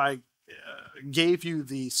me if I gave you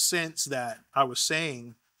the sense that I was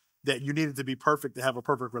saying that you needed to be perfect to have a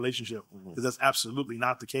perfect relationship, because that's absolutely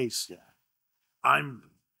not the case. Yeah. I'm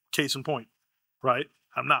case in point, right?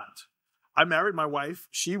 I'm not. I married my wife.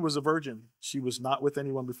 She was a virgin. She was not with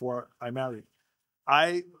anyone before I married.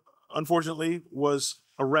 I, unfortunately, was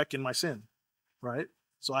a wreck in my sin, right?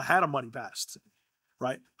 So I had a muddy past,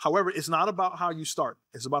 right? However, it's not about how you start.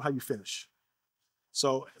 It's about how you finish.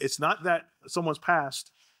 So it's not that someone's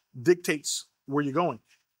past dictates where you're going.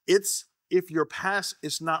 It's if your past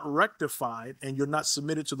is not rectified and you're not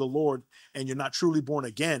submitted to the Lord and you're not truly born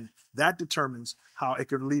again, that determines how it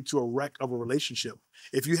could lead to a wreck of a relationship.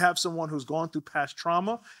 If you have someone who's gone through past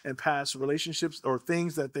trauma and past relationships or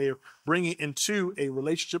things that they're bringing into a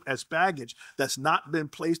relationship as baggage that's not been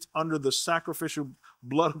placed under the sacrificial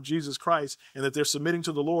blood of Jesus Christ, and that they're submitting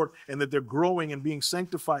to the Lord and that they're growing and being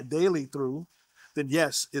sanctified daily through, then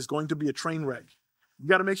yes, it's going to be a train wreck. You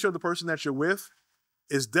got to make sure the person that you're with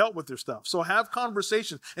is dealt with their stuff. So have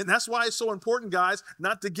conversations. And that's why it's so important, guys,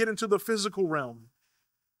 not to get into the physical realm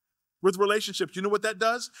with relationships. You know what that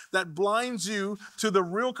does? That blinds you to the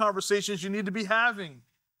real conversations you need to be having.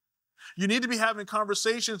 You need to be having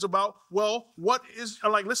conversations about, well, what is,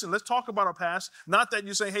 like, listen, let's talk about our past. Not that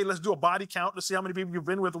you say, hey, let's do a body count to see how many people you've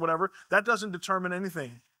been with or whatever. That doesn't determine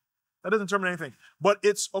anything. That doesn't determine anything. But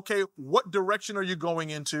it's, okay, what direction are you going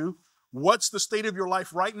into? What's the state of your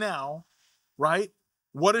life right now, right?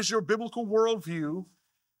 What is your biblical worldview,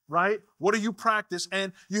 right? What do you practice?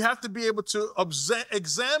 And you have to be able to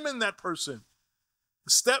examine that person.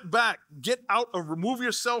 Step back, get out of, remove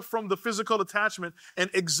yourself from the physical attachment and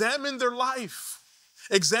examine their life.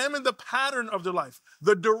 Examine the pattern of their life,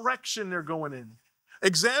 the direction they're going in.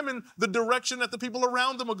 Examine the direction that the people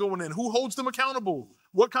around them are going in. Who holds them accountable?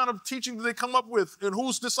 What kind of teaching do they come up with? And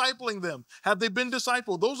who's discipling them? Have they been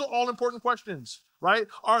discipled? Those are all important questions, right?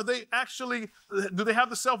 Are they actually, do they have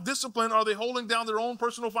the self-discipline? Are they holding down their own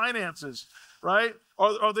personal finances, right?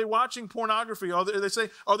 Are they watching pornography? Are they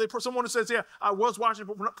someone who says, yeah, I was watching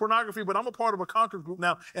pornography, but I'm a part of a Concord group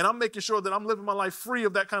now, and I'm making sure that I'm living my life free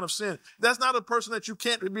of that kind of sin. That's not a person that you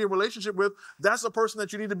can't be in a relationship with. That's a person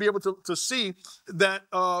that you need to be able to see that,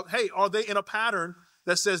 hey, are they in a pattern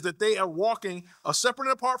that says that they are walking separate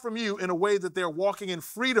and apart from you in a way that they're walking in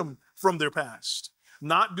freedom from their past?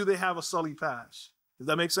 Not do they have a sullied past? Does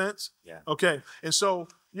that make sense? Yeah. Okay. And so,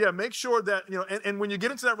 yeah, make sure that, and when you get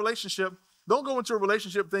into that relationship, don't go into a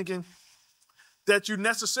relationship thinking, that you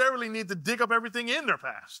necessarily need to dig up everything in their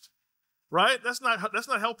past, right? That's not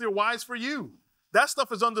healthy or wise for you. That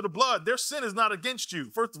stuff is under the blood. Their sin is not against you.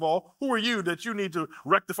 First of all, who are you that you need to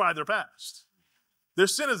rectify their past? Their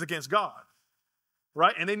sin is against God,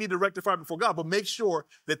 right? And they need to rectify before God, but make sure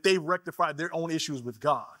that they rectify their own issues with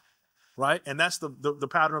God, right? And that's the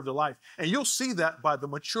pattern of their life. And you'll see that by the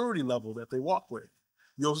maturity level that they walk with.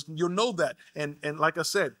 You'll know that. And like I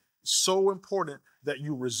said, so important that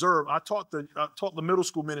you reserve. I taught the middle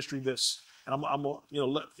school ministry this, and I'm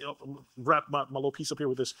gonna wrap my little piece up here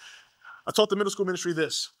with this. I taught the middle school ministry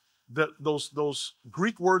this, that those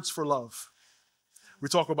Greek words for love. We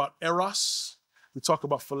talk about eros, we talk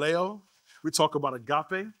about phileo, we talk about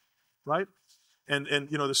agape, right? And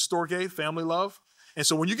the storge, family love. And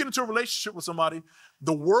so when you get into a relationship with somebody,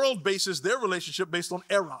 the world bases their relationship based on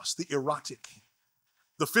eros, the erotic,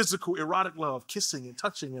 the physical erotic love, kissing and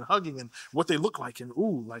touching and hugging and what they look like and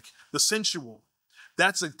like the sensual.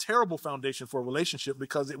 That's a terrible foundation for a relationship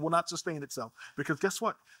because it will not sustain itself. Because guess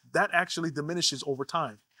what? That actually diminishes over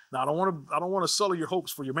time. Now, I don't want to sully your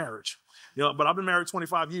hopes for your marriage, but I've been married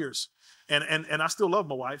 25 years and I still love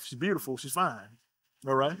my wife. She's beautiful. She's fine.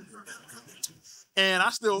 All right. And I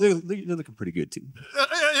still. You're looking pretty good too.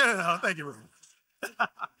 Yeah, thank you.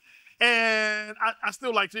 And I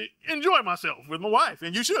still like to enjoy myself with my wife,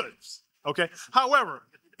 and you should. Okay. However,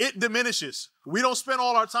 it diminishes. We don't spend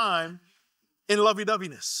all our time in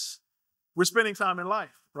lovey-doveyness. We're spending time in life,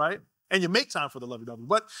 right? And you make time for the lovey-dovey,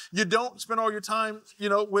 but you don't spend all your time,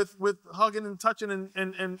 with hugging and touching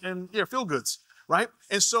and feel goods, right?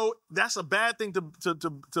 And so that's a bad thing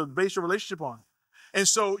to base your relationship on. And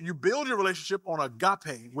so you build your relationship on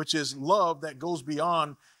agape, which is love that goes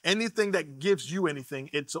beyond anything that gives you anything.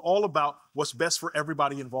 It's all about what's best for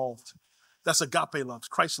everybody involved. That's agape love,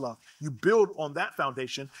 Christ love. You build on that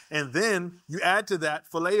foundation, and then you add to that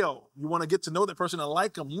phileo. You want to get to know that person and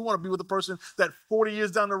like them. You want to be with a person that 40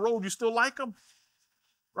 years down the road, you still like them,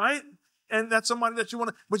 right? And that's somebody that you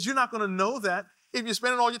want to, but you're not going to know that if you're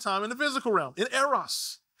spending all your time in the physical realm, in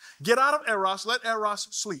eros. Get out of eros, let eros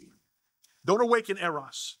sleep. Don't awaken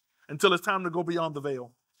eros until it's time to go beyond the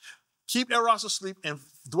veil. Keep eros asleep and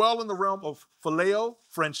dwell in the realm of phileo,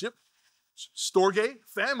 friendship, storge,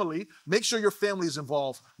 family. Make sure your family is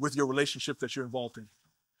involved with your relationship that you're involved in.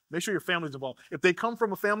 Make sure your family's involved. If they come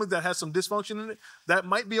from a family that has some dysfunction in it, that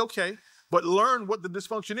might be okay, but learn what the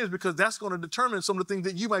dysfunction is because that's going to determine some of the things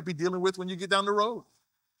that you might be dealing with when you get down the road,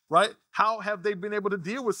 right? How have they been able to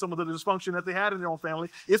deal with some of the dysfunction that they had in their own family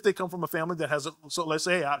if they come from a family that has so let's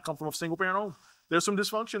say I come from a single parent home. There's some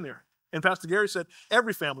dysfunction there. And Pastor Gary said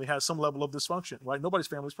every family has some level of dysfunction, right? Nobody's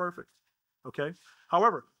family is perfect, okay?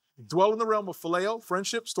 However, dwell in the realm of phileo,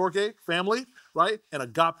 friendship, storge, family, right? And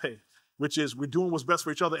agape, which is we're doing what's best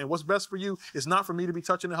for each other. And what's best for you is not for me to be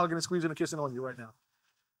touching and hugging and squeezing and kissing on you right now.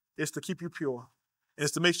 It's to keep you pure. And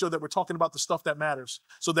it's to make sure that we're talking about the stuff that matters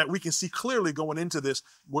so that we can see clearly going into this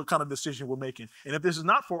what kind of decision we're making. And if this is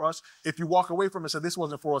not for us, if you walk away from it and say this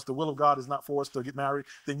wasn't for us, the will of God is not for us to get married,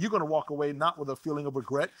 then you're going to walk away not with a feeling of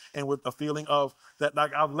regret and with a feeling of that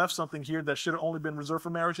like I've left something here that should have only been reserved for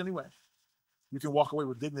marriage anyway. You can walk away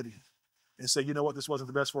with dignity and say, you know what, this wasn't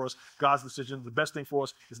the best for us. God's decision, the best thing for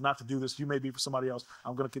us is not to do this. You may be for somebody else.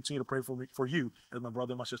 I'm going to continue to pray for you as my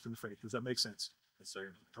brother and my sister in the faith. Does that make sense? Yes,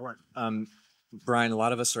 sir. All right. Brian, a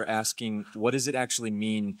lot of us are asking, what does it actually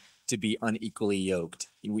mean to be unequally yoked?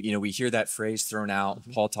 We hear that phrase thrown out.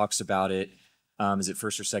 Mm-hmm. Paul talks about it. Is it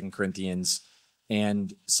 1st or 2nd Corinthians?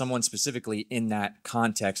 And someone specifically in that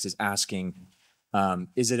context is asking,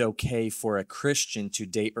 is it okay for a Christian to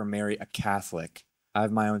date or marry a Catholic? I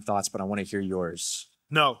have my own thoughts, but I want to hear yours.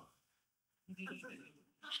 No.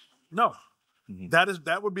 No. Mm-hmm.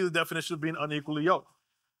 That would be the definition of being unequally yoked.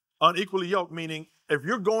 Unequally yoked meaning if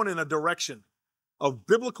you're going in a direction of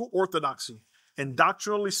biblical orthodoxy and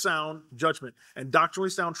doctrinally sound judgment and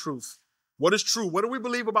doctrinally sound truth. What is true? What do we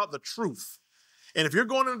believe about the truth? And if you're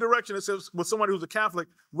going in a direction that says with somebody who's a Catholic,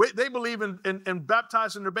 they believe in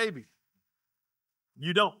baptizing their baby.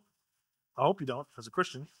 You don't. I hope you don't as a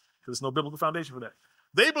Christian, because there's no biblical foundation for that.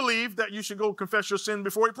 They believe that you should go confess your sin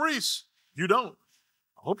before a priest. You don't.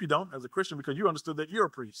 I hope you don't as a Christian, because you understood that you're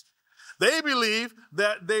a priest. They believe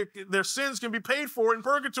that their sins can be paid for in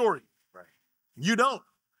purgatory. Right. You don't.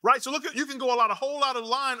 Right? So you can go a whole lot of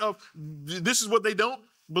line of this is what they don't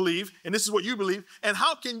believe and this is what you believe. And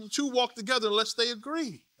how can two walk together unless they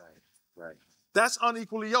agree? Right. That's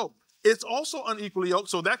unequally yoked. It's also unequally yoked.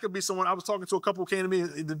 So that could be someone. I was talking to a couple who came to me.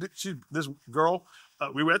 This girl,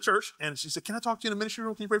 we were at church, and she said, "Can I talk to you in the ministry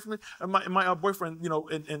room? Can you pray for me?" And my boyfriend,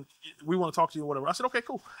 and we want to talk to you or whatever. I said, "Okay,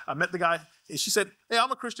 cool." I met the guy, and she said, "Hey,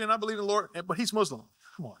 I'm a Christian. I believe in the Lord, but he's Muslim."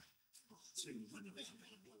 Come on.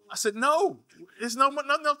 I said, no, there's nothing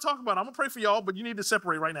else to talk about. I'm going to pray for y'all, but you need to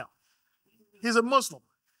separate right now. He's a Muslim.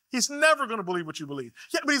 He's never going to believe what you believe.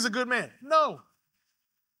 Yeah, but he's a good man. No,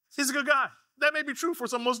 he's a good guy. That may be true for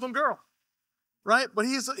some Muslim girl, right? But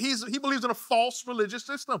he believes in a false religious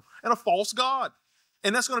system and a false God.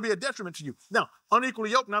 And that's going to be a detriment to you. Now, unequally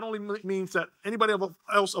yoked not only means that anybody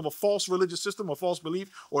else of a false religious system or false belief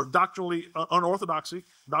or doctrinal unorthodoxy,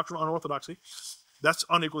 that's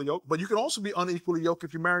unequally yoked. But you can also be unequally yoked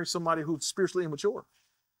if you marry somebody who's spiritually immature.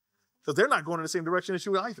 Because they're not going in the same direction as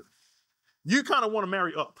you either. You kind of want to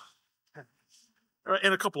marry up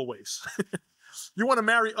in a couple of ways. You want to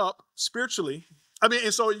marry up spiritually. I mean,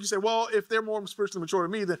 and so you say, well, if they're more spiritually mature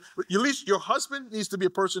than me, then at least your husband needs to be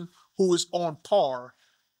a person who is on par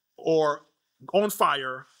or on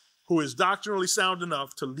fire, who is doctrinally sound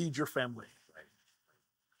enough to lead your family.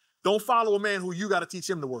 Don't follow a man who you got to teach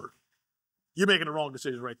him the word. You're making the wrong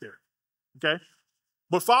decision right there. Okay?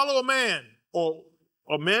 But follow a man or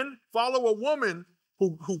men, follow a woman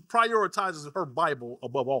who prioritizes her Bible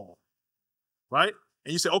above all. Right?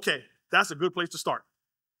 And you say, okay, that's a good place to start.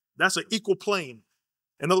 That's an equal plane.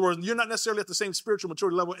 In other words, you're not necessarily at the same spiritual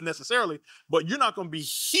maturity level necessarily, but you're not going to be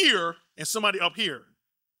here and somebody up here.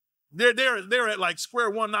 They're at like square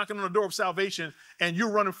one knocking on the door of salvation, and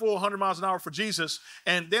you're running full 100 miles an hour for Jesus,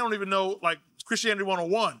 and they don't even know like Christianity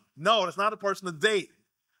 101. No, that's not a person to date.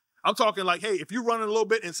 I'm talking like, hey, if you're running a little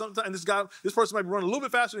bit and sometimes this person might be running a little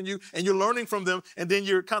bit faster than you and you're learning from them and then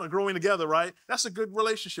you're kind of growing together, right? That's a good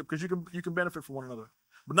relationship because you can benefit from one another.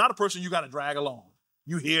 But not a person you got to drag along.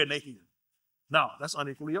 You here and they here. No, that's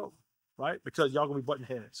unequally yoked, right? Because y'all gonna be butting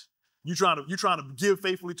heads. You trying to give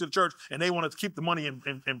faithfully to the church, and they want to keep the money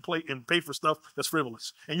and pay for stuff that's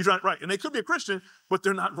frivolous. And you're trying, right? And they could be a Christian, but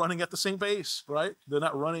they're not running at the same pace, right? They're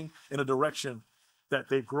not running in a direction that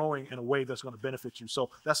they're growing in a way that's going to benefit you. So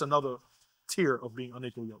that's another tier of being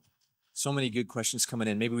unequally yoked. So many good questions coming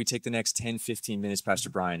in. Maybe we take the next 10, 15 minutes, Pastor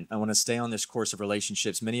Brian. I want to stay on this course of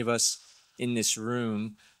relationships. Many of us in this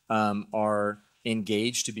room are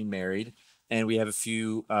engaged to be married, and we have a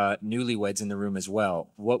few newlyweds in the room as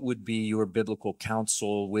well. What would be your biblical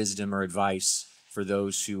counsel, wisdom, or advice for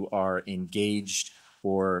those who are engaged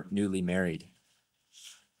or newly married?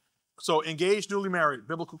 So engaged, newly married,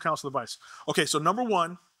 biblical counsel advice. Okay, so number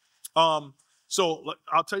one, so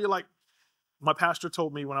I'll tell you like my pastor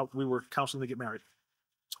told me when we were counseling to get married.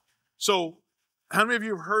 So how many of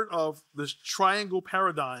you have heard of this triangle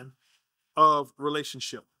paradigm of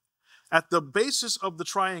relationship? At the basis of the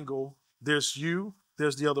triangle, there's you,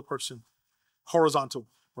 there's the other person, horizontal,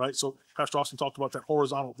 right? So Pastor Austin talked about that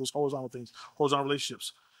those horizontal things, horizontal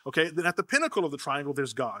relationships. Okay, then at the pinnacle of the triangle,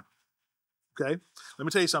 there's God. Okay, let me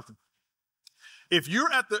tell you something. If you're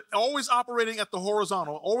always operating at the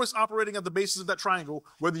horizontal, always operating at the basis of that triangle,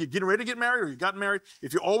 whether you're getting ready to get married or you got married,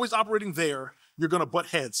 if you're always operating there, you're going to butt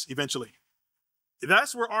heads eventually.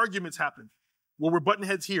 That's where arguments happen, where we're butting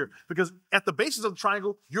heads here. Because at the basis of the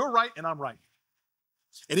triangle, you're right and I'm right.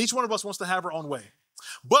 And each one of us wants to have our own way.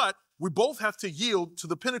 But we both have to yield to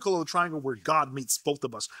the pinnacle of the triangle where God meets both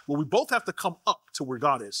of us, where we both have to come up to where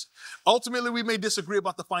God is. Ultimately, we may disagree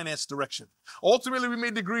about the finance direction. Ultimately, we may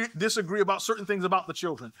disagree about certain things about the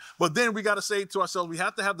children. But then we got to say to ourselves, we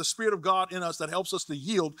have to have the Spirit of God in us that helps us to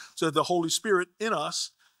yield to the Holy Spirit in us,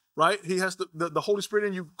 right? He has the Holy Spirit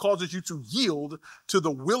in you causes you to yield to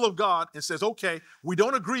the will of God and says, okay, we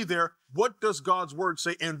don't agree there. What does God's word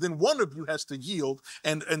say? And then one of you has to yield.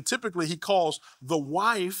 And typically he calls the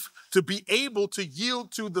wife to be able to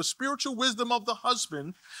yield to the spiritual wisdom of the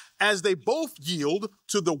husband as they both yield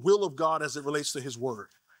to the will of God as it relates to his word.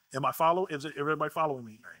 Is everybody following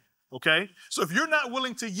me? Okay. So if you're not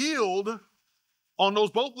willing to yield on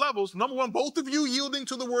those both levels, number one, both of you yielding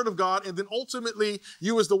to the word of God, and then ultimately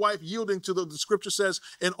you as the wife yielding to the scripture says,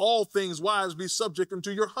 in all things, wives, be subject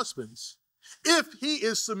unto your husbands. If he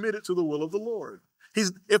is submitted to the will of the Lord.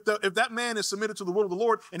 If that man is submitted to the will of the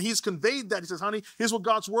Lord and he's conveyed that, he says, honey, here's what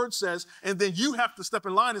God's word says. And then you have to step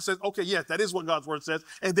in line and say, okay, yes, that is what God's word says.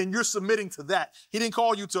 And then you're submitting to that. He didn't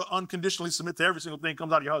call you to unconditionally submit to every single thing that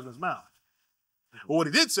comes out of your husband's mouth. But what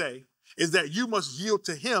he did say is that you must yield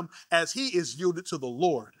to him as he is yielded to the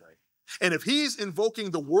Lord. And if he's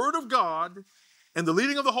invoking the word of God and the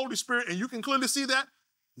leading of the Holy Spirit, and you can clearly see that,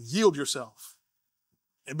 yield yourself.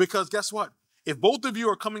 And because guess what? If both of you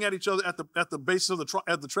are coming at each other at the base of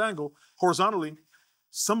the triangle horizontally,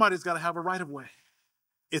 somebody's got to have a right of way.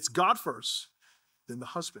 It's God first, then the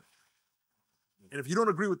husband. And if you don't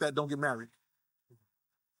agree with that, don't get married.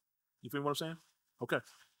 You feel what I'm saying? Okay.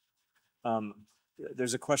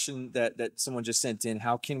 There's a question that someone just sent in.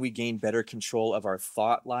 How can we gain better control of our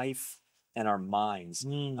thought life and our minds?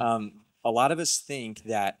 a lot of us think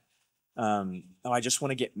that, oh, I just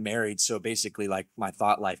want to get married. So basically, like my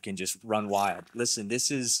thought life can just run wild. Listen,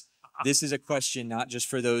 this is a question not just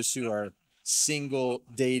for those who are single,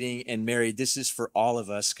 dating, and married. This is for all of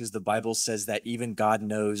us because the Bible says that even God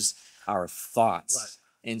knows our thoughts.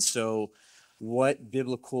 Right. And so, what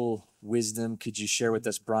biblical wisdom could you share with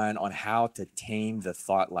us, Brian, on how to tame the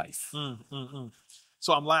thought life?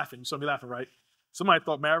 So I'm laughing. So I'm laughing, right? Somebody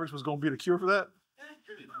thought marriage was going to be the cure for that.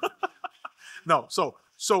 No. So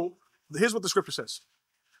here's what the scripture says.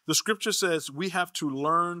 The scripture says we have to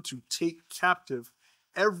learn to take captive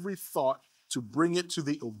every thought to bring it to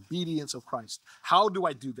the obedience of Christ. How do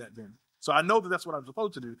I do that then? So I know that that's what I'm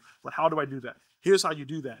supposed to do, but how do I do that? Here's how you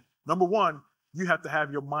do that. Number one, you have to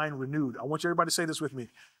have your mind renewed. I want everybody to say this with me.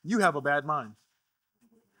 You have a bad mind.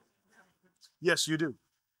 Yes, you do.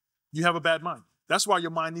 You have a bad mind. That's why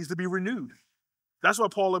your mind needs to be renewed. That's why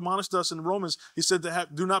Paul admonished us in Romans. He said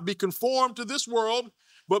do not be conformed to this world,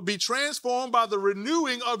 but be transformed by the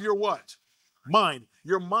renewing of your what? Mind.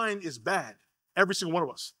 Your mind is bad. Every single one of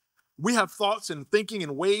us. We have thoughts and thinking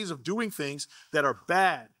and ways of doing things that are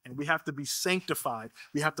bad, and we have to be sanctified.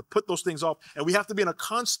 We have to put those things off, and we have to be in a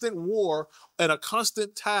constant war and a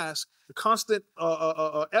constant task, a constant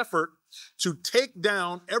effort to take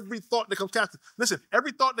down every thought that comes captive. Listen,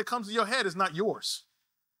 every thought that comes to your head is not yours.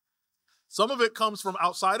 Some of it comes from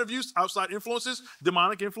outside of you, outside influences,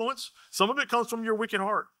 demonic influence. Some of it comes from your wicked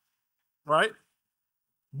heart, right?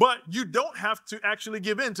 But you don't have to actually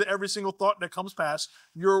give in to every single thought that comes past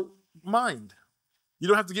your mind. You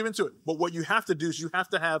don't have to give into it. But what you have to do is you have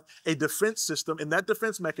to have a defense system, and that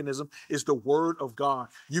defense mechanism is the word of God.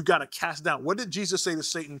 You've got to cast down. What did Jesus say to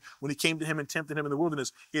Satan when he came to him and tempted him in the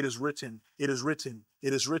wilderness? It is written, it is written,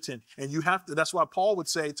 it is written. And you have to, that's why Paul would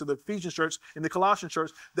say to the Ephesian church and the Colossian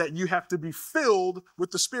church that you have to be filled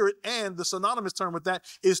with the Spirit, and the synonymous term with that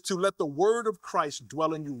is to let the word of Christ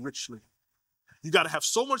dwell in you richly. You got to have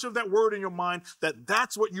so much of that word in your mind that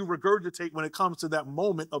that's what you regurgitate when it comes to that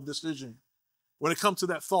moment of decision, when it comes to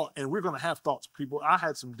that thought. And we're going to have thoughts, people. I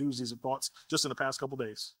had some doozies of thoughts just in the past couple of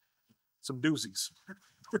days. Some doozies.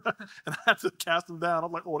 And I had to cast them down.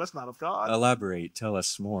 I'm like, oh, that's not of God. Elaborate. Tell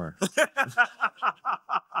us more.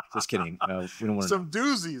 Just kidding. We don't want some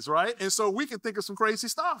doozies, right? And so we can think of some crazy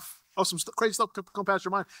stuff. Or some crazy stuff come past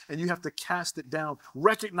your mind, and you have to cast it down.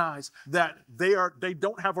 Recognize that they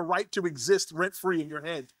don't have a right to exist rent-free in your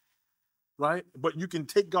head, right? But you can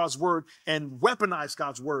take God's word and weaponize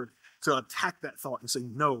God's word to attack that thought and say,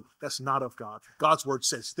 no, that's not of God. God's word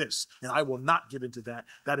says this, and I will not give into that.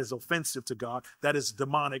 That is offensive to God. That is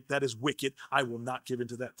demonic. That is wicked. I will not give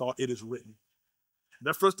into that thought. It is written.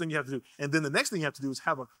 That's the first thing you have to do. And then the next thing you have to do is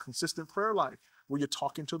have a consistent prayer life where you're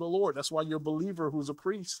talking to the Lord. That's why you're a believer who's a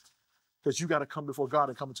priest, because you got to come before God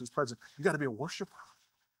and come into his presence. You got to be a worshiper.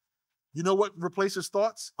 You know what replaces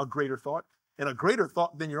thoughts? A greater thought. And a greater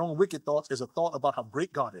thought than your own wicked thoughts is a thought about how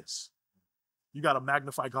great God is. You got to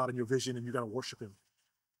magnify God in your vision, and you got to worship him.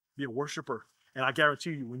 Be a worshiper. And I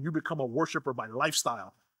guarantee you, when you become a worshiper by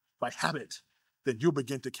lifestyle, by habit, then you'll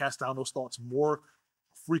begin to cast down those thoughts more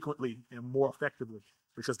frequently and more effectively,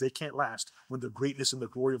 because they can't last when the greatness and the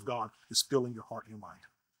glory of God is filling your heart and your mind.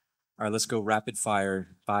 All right, let's go rapid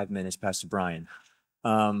fire. 5 minutes, Pastor Brian.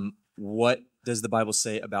 What does the Bible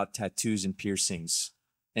say about tattoos and piercings?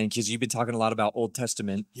 And because you've been talking a lot about Old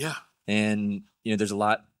Testament. Yeah. And, there's a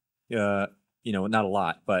lot, not a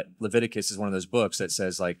lot, but Leviticus is one of those books that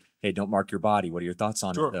says, like, hey, don't mark your body. What are your thoughts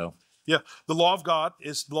on it, though? Yeah, the law of God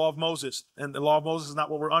is the law of Moses, and the law of Moses is not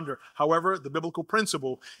what we're under. However, the biblical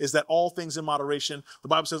principle is that all things in moderation. The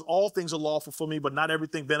Bible says all things are lawful for me, but not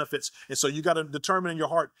everything benefits. And so you got to determine in your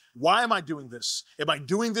heart, why am I doing this? Am I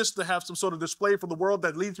doing this to have some sort of display for the world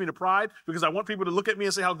that leads me to pride because I want people to look at me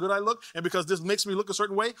and say how good I look, and because this makes me look a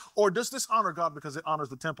certain way? Or does this honor God because it honors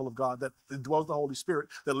the temple of God that dwells the Holy Spirit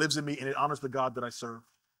that lives in me, and it honors the God that I serve?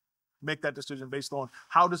 Make that decision based on,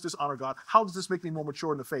 how does this honor God? How does this make me more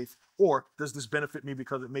mature in the faith? Or does this benefit me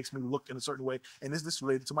because it makes me look in a certain way? And is this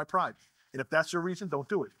related to my pride? And if that's your reason, don't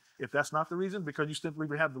do it. If that's not the reason, because you simply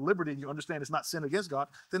have the liberty and you understand it's not sin against God,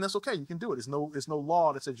 then that's okay. You can do it. It's no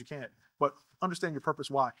law that says you can't. But understand your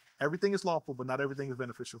purpose why. Everything is lawful, but not everything is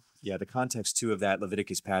beneficial. Yeah, the context, too, of that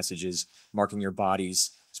Leviticus passage is marking your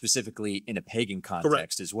bodies specifically in a pagan context.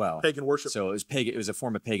 Correct. As well. Pagan worship. So it was a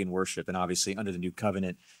form of pagan worship, and obviously under the new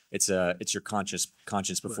covenant, it's your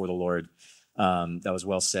conscience before the Lord. That was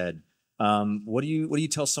well said. What do you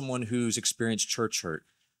tell someone who's experienced church hurt?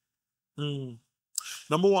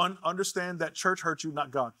 Number one, understand that church hurts you,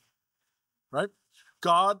 not God. Right?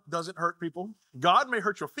 God doesn't hurt people. God may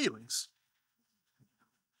hurt your feelings.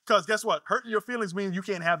 Because guess what? Hurting your feelings means you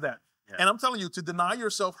can't have that. And I'm telling you, to deny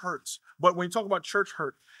yourself hurts. But when you talk about church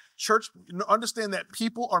hurt, understand that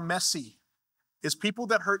people are messy. It's people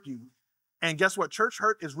that hurt you. And guess what? Church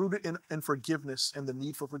hurt is rooted in forgiveness and the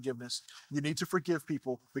need for forgiveness. You need to forgive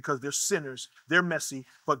people because they're sinners. They're messy,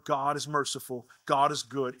 but God is merciful. God is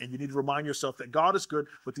good. And you need to remind yourself that God is good,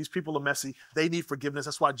 but these people are messy. They need forgiveness.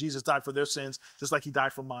 That's why Jesus died for their sins, just like he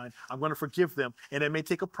died for mine. I'm going to forgive them. And it may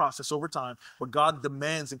take a process over time, but God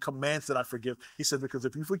demands and commands that I forgive. He said, because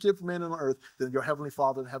if you forgive men on earth, then your heavenly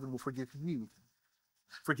Father in heaven will forgive you.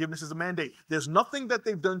 Forgiveness is a mandate. There's nothing that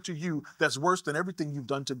they've done to you that's worse than everything you've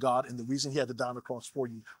done to God and the reason he had to die on the cross for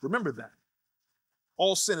you. Remember that.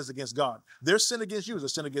 All sin is against God. Their sin against you is a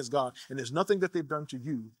sin against God. And there's nothing that they've done to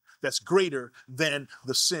you that's greater than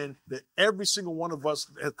the sin that every single one of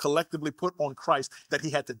us has collectively put on Christ that he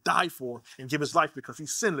had to die for and give his life because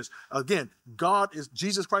he's sinless. Again,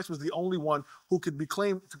 Jesus Christ was the only one who could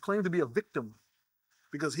claim to be a victim.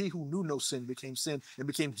 Because he who knew no sin became sin and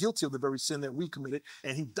became guilty of the very sin that we committed,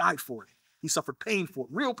 and he died for it. He suffered pain for it,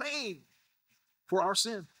 real pain for our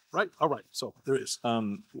sin, right? All right, so there is.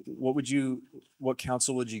 What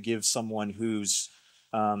counsel would you give someone who's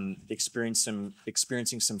experiencing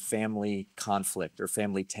some family conflict or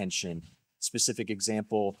family tension? Specific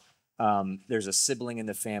example, there's a sibling in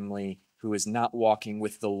the family who is not walking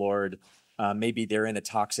with the Lord. Maybe they're in a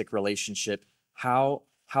toxic relationship.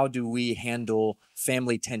 How do we handle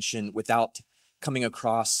family tension without coming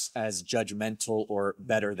across as judgmental or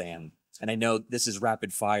better than? And I know this is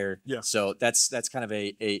rapid fire, so that's kind of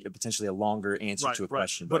a potentially a longer answer to a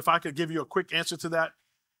question. But if I could give you a quick answer to that,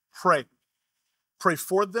 pray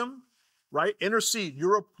for them, right? Intercede.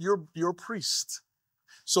 You're a priest.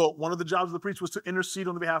 So one of the jobs of the priest was to intercede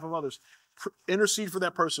on the behalf of others. Intercede for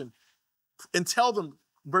that person and tell them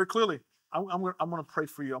very clearly, I'm going to pray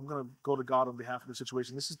for you. I'm going to go to God on behalf of the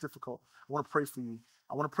situation. This is difficult. I want to pray for you.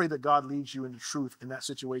 I want to pray that God leads you in the truth in that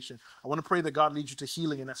situation. I want to pray that God leads you to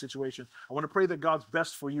healing in that situation. I want to pray that God's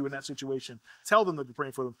best for you in that situation. Tell them that you're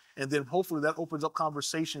praying for them. And then hopefully that opens up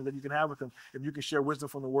conversation that you can have with them. If you can share wisdom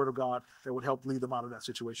from the word of God that would help lead them out of that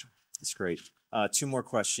situation. That's great. Two more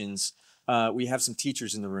questions. We have some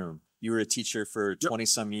teachers in the room. You were a teacher for 20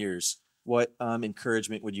 some years. What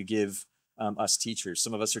encouragement would you give us teachers?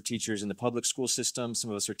 Some of us are teachers in the public school system. Some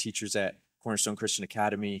of us are teachers at Cornerstone Christian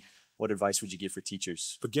Academy. What advice would you give for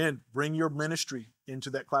teachers? Again, bring your ministry into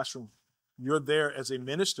that classroom. You're there as a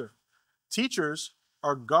minister. Teachers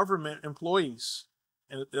are government employees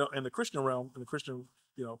in the Christian realm, in the Christian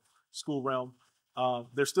school realm.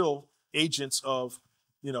 They're still agents of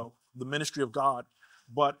the ministry of God.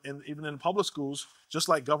 But even in public schools, just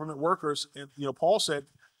like government workers, Paul said,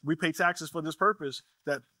 we pay taxes for this purpose,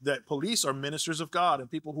 that police are ministers of God and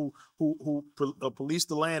people who police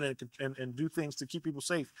the land and do things to keep people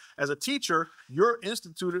safe. As a teacher, you're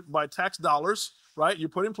instituted by tax dollars, right? You're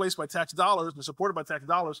put in place by tax dollars and supported by tax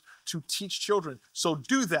dollars to teach children. So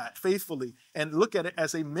do that faithfully and look at it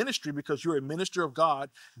as a ministry because you're a minister of God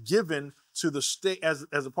given to the state as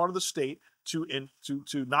a part of the state to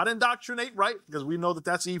not indoctrinate, right? Because we know that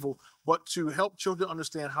that's evil, but to help children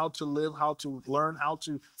understand how to live, how to learn, how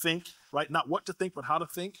to think, right? Not what to think, but how to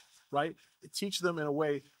think, right? Teach them in a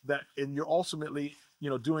way that, and you're ultimately,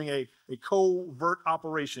 doing a covert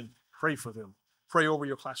operation. Pray for them. Pray over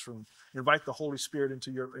your classroom. Invite the Holy Spirit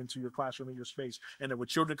into your classroom, in your space. And then when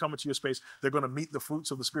children come into your space, they're going to meet the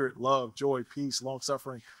fruits of the Spirit: love, joy, peace,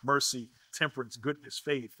 long-suffering, mercy, temperance, goodness,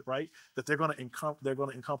 faith, right? That they're going to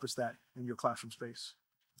encompass that in your classroom space.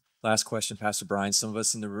 Last question, Pastor Brian. Some of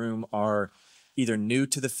us in the room are either new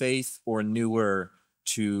to the faith or newer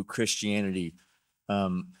to Christianity.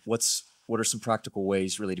 What are some practical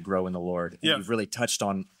ways really to grow in the Lord? And you've really touched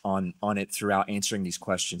on it throughout answering these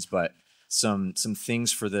questions, but some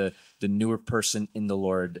things for the newer person in the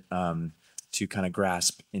Lord to kind of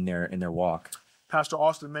grasp in their walk. Pastor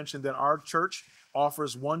Austin mentioned that our church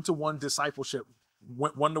offers one-to-one discipleship,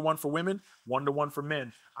 one-to-one for women, one-to-one for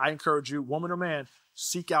men. I encourage you, woman or man,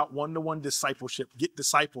 seek out one-to-one discipleship. Get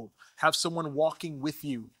discipled. Have someone walking with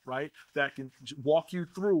you, right? That can walk you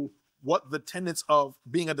through what the tenets of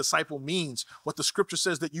being a disciple means, what the scripture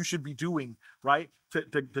says that you should be doing, right?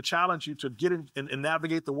 To challenge you to get in and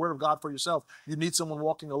navigate the word of God for yourself. You need someone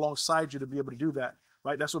walking alongside you to be able to do that,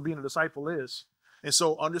 right? That's what being a disciple is. And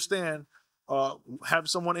so understand, have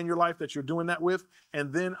someone in your life that you're doing that with.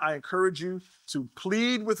 And then I encourage you to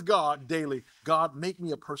plead with God daily. God, make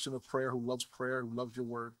me a person of prayer, who loves your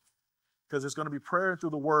word. Because it's going to be prayer through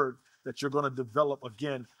the word that you're going to develop,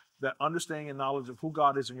 again, that understanding and knowledge of who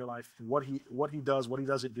God is in your life, and what he does, what he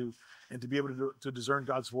doesn't do, and to be able to discern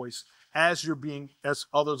God's voice as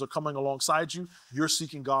others are coming alongside you. You're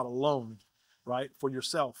seeking God alone, right, for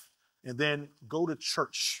yourself. And then go to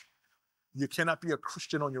church. You cannot be a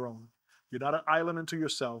Christian on your own. You're not an island unto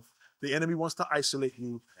yourself. The enemy wants to isolate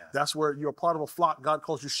you. Yeah. That's where you're a part of a flock. God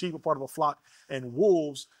calls you sheep, a part of a flock. And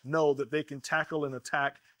wolves know that they can tackle and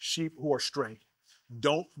attack sheep who are stray.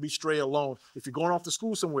 Don't be stray alone. If you're going off to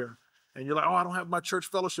school somewhere and you're like, oh, I don't have my church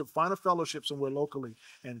fellowship, find a fellowship somewhere locally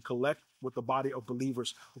and collect with the body of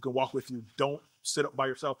believers who can walk with you. Don't sit up by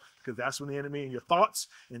yourself, because that's when the enemy and your thoughts,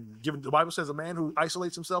 and given, the Bible says a man who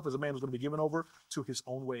isolates himself is a man who's going to be given over to his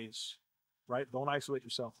own ways, right? Don't isolate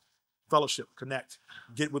yourself. Fellowship, connect,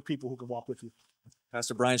 get with people who can walk with you.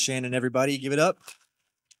 Pastor Brian Shannon, everybody, give it up.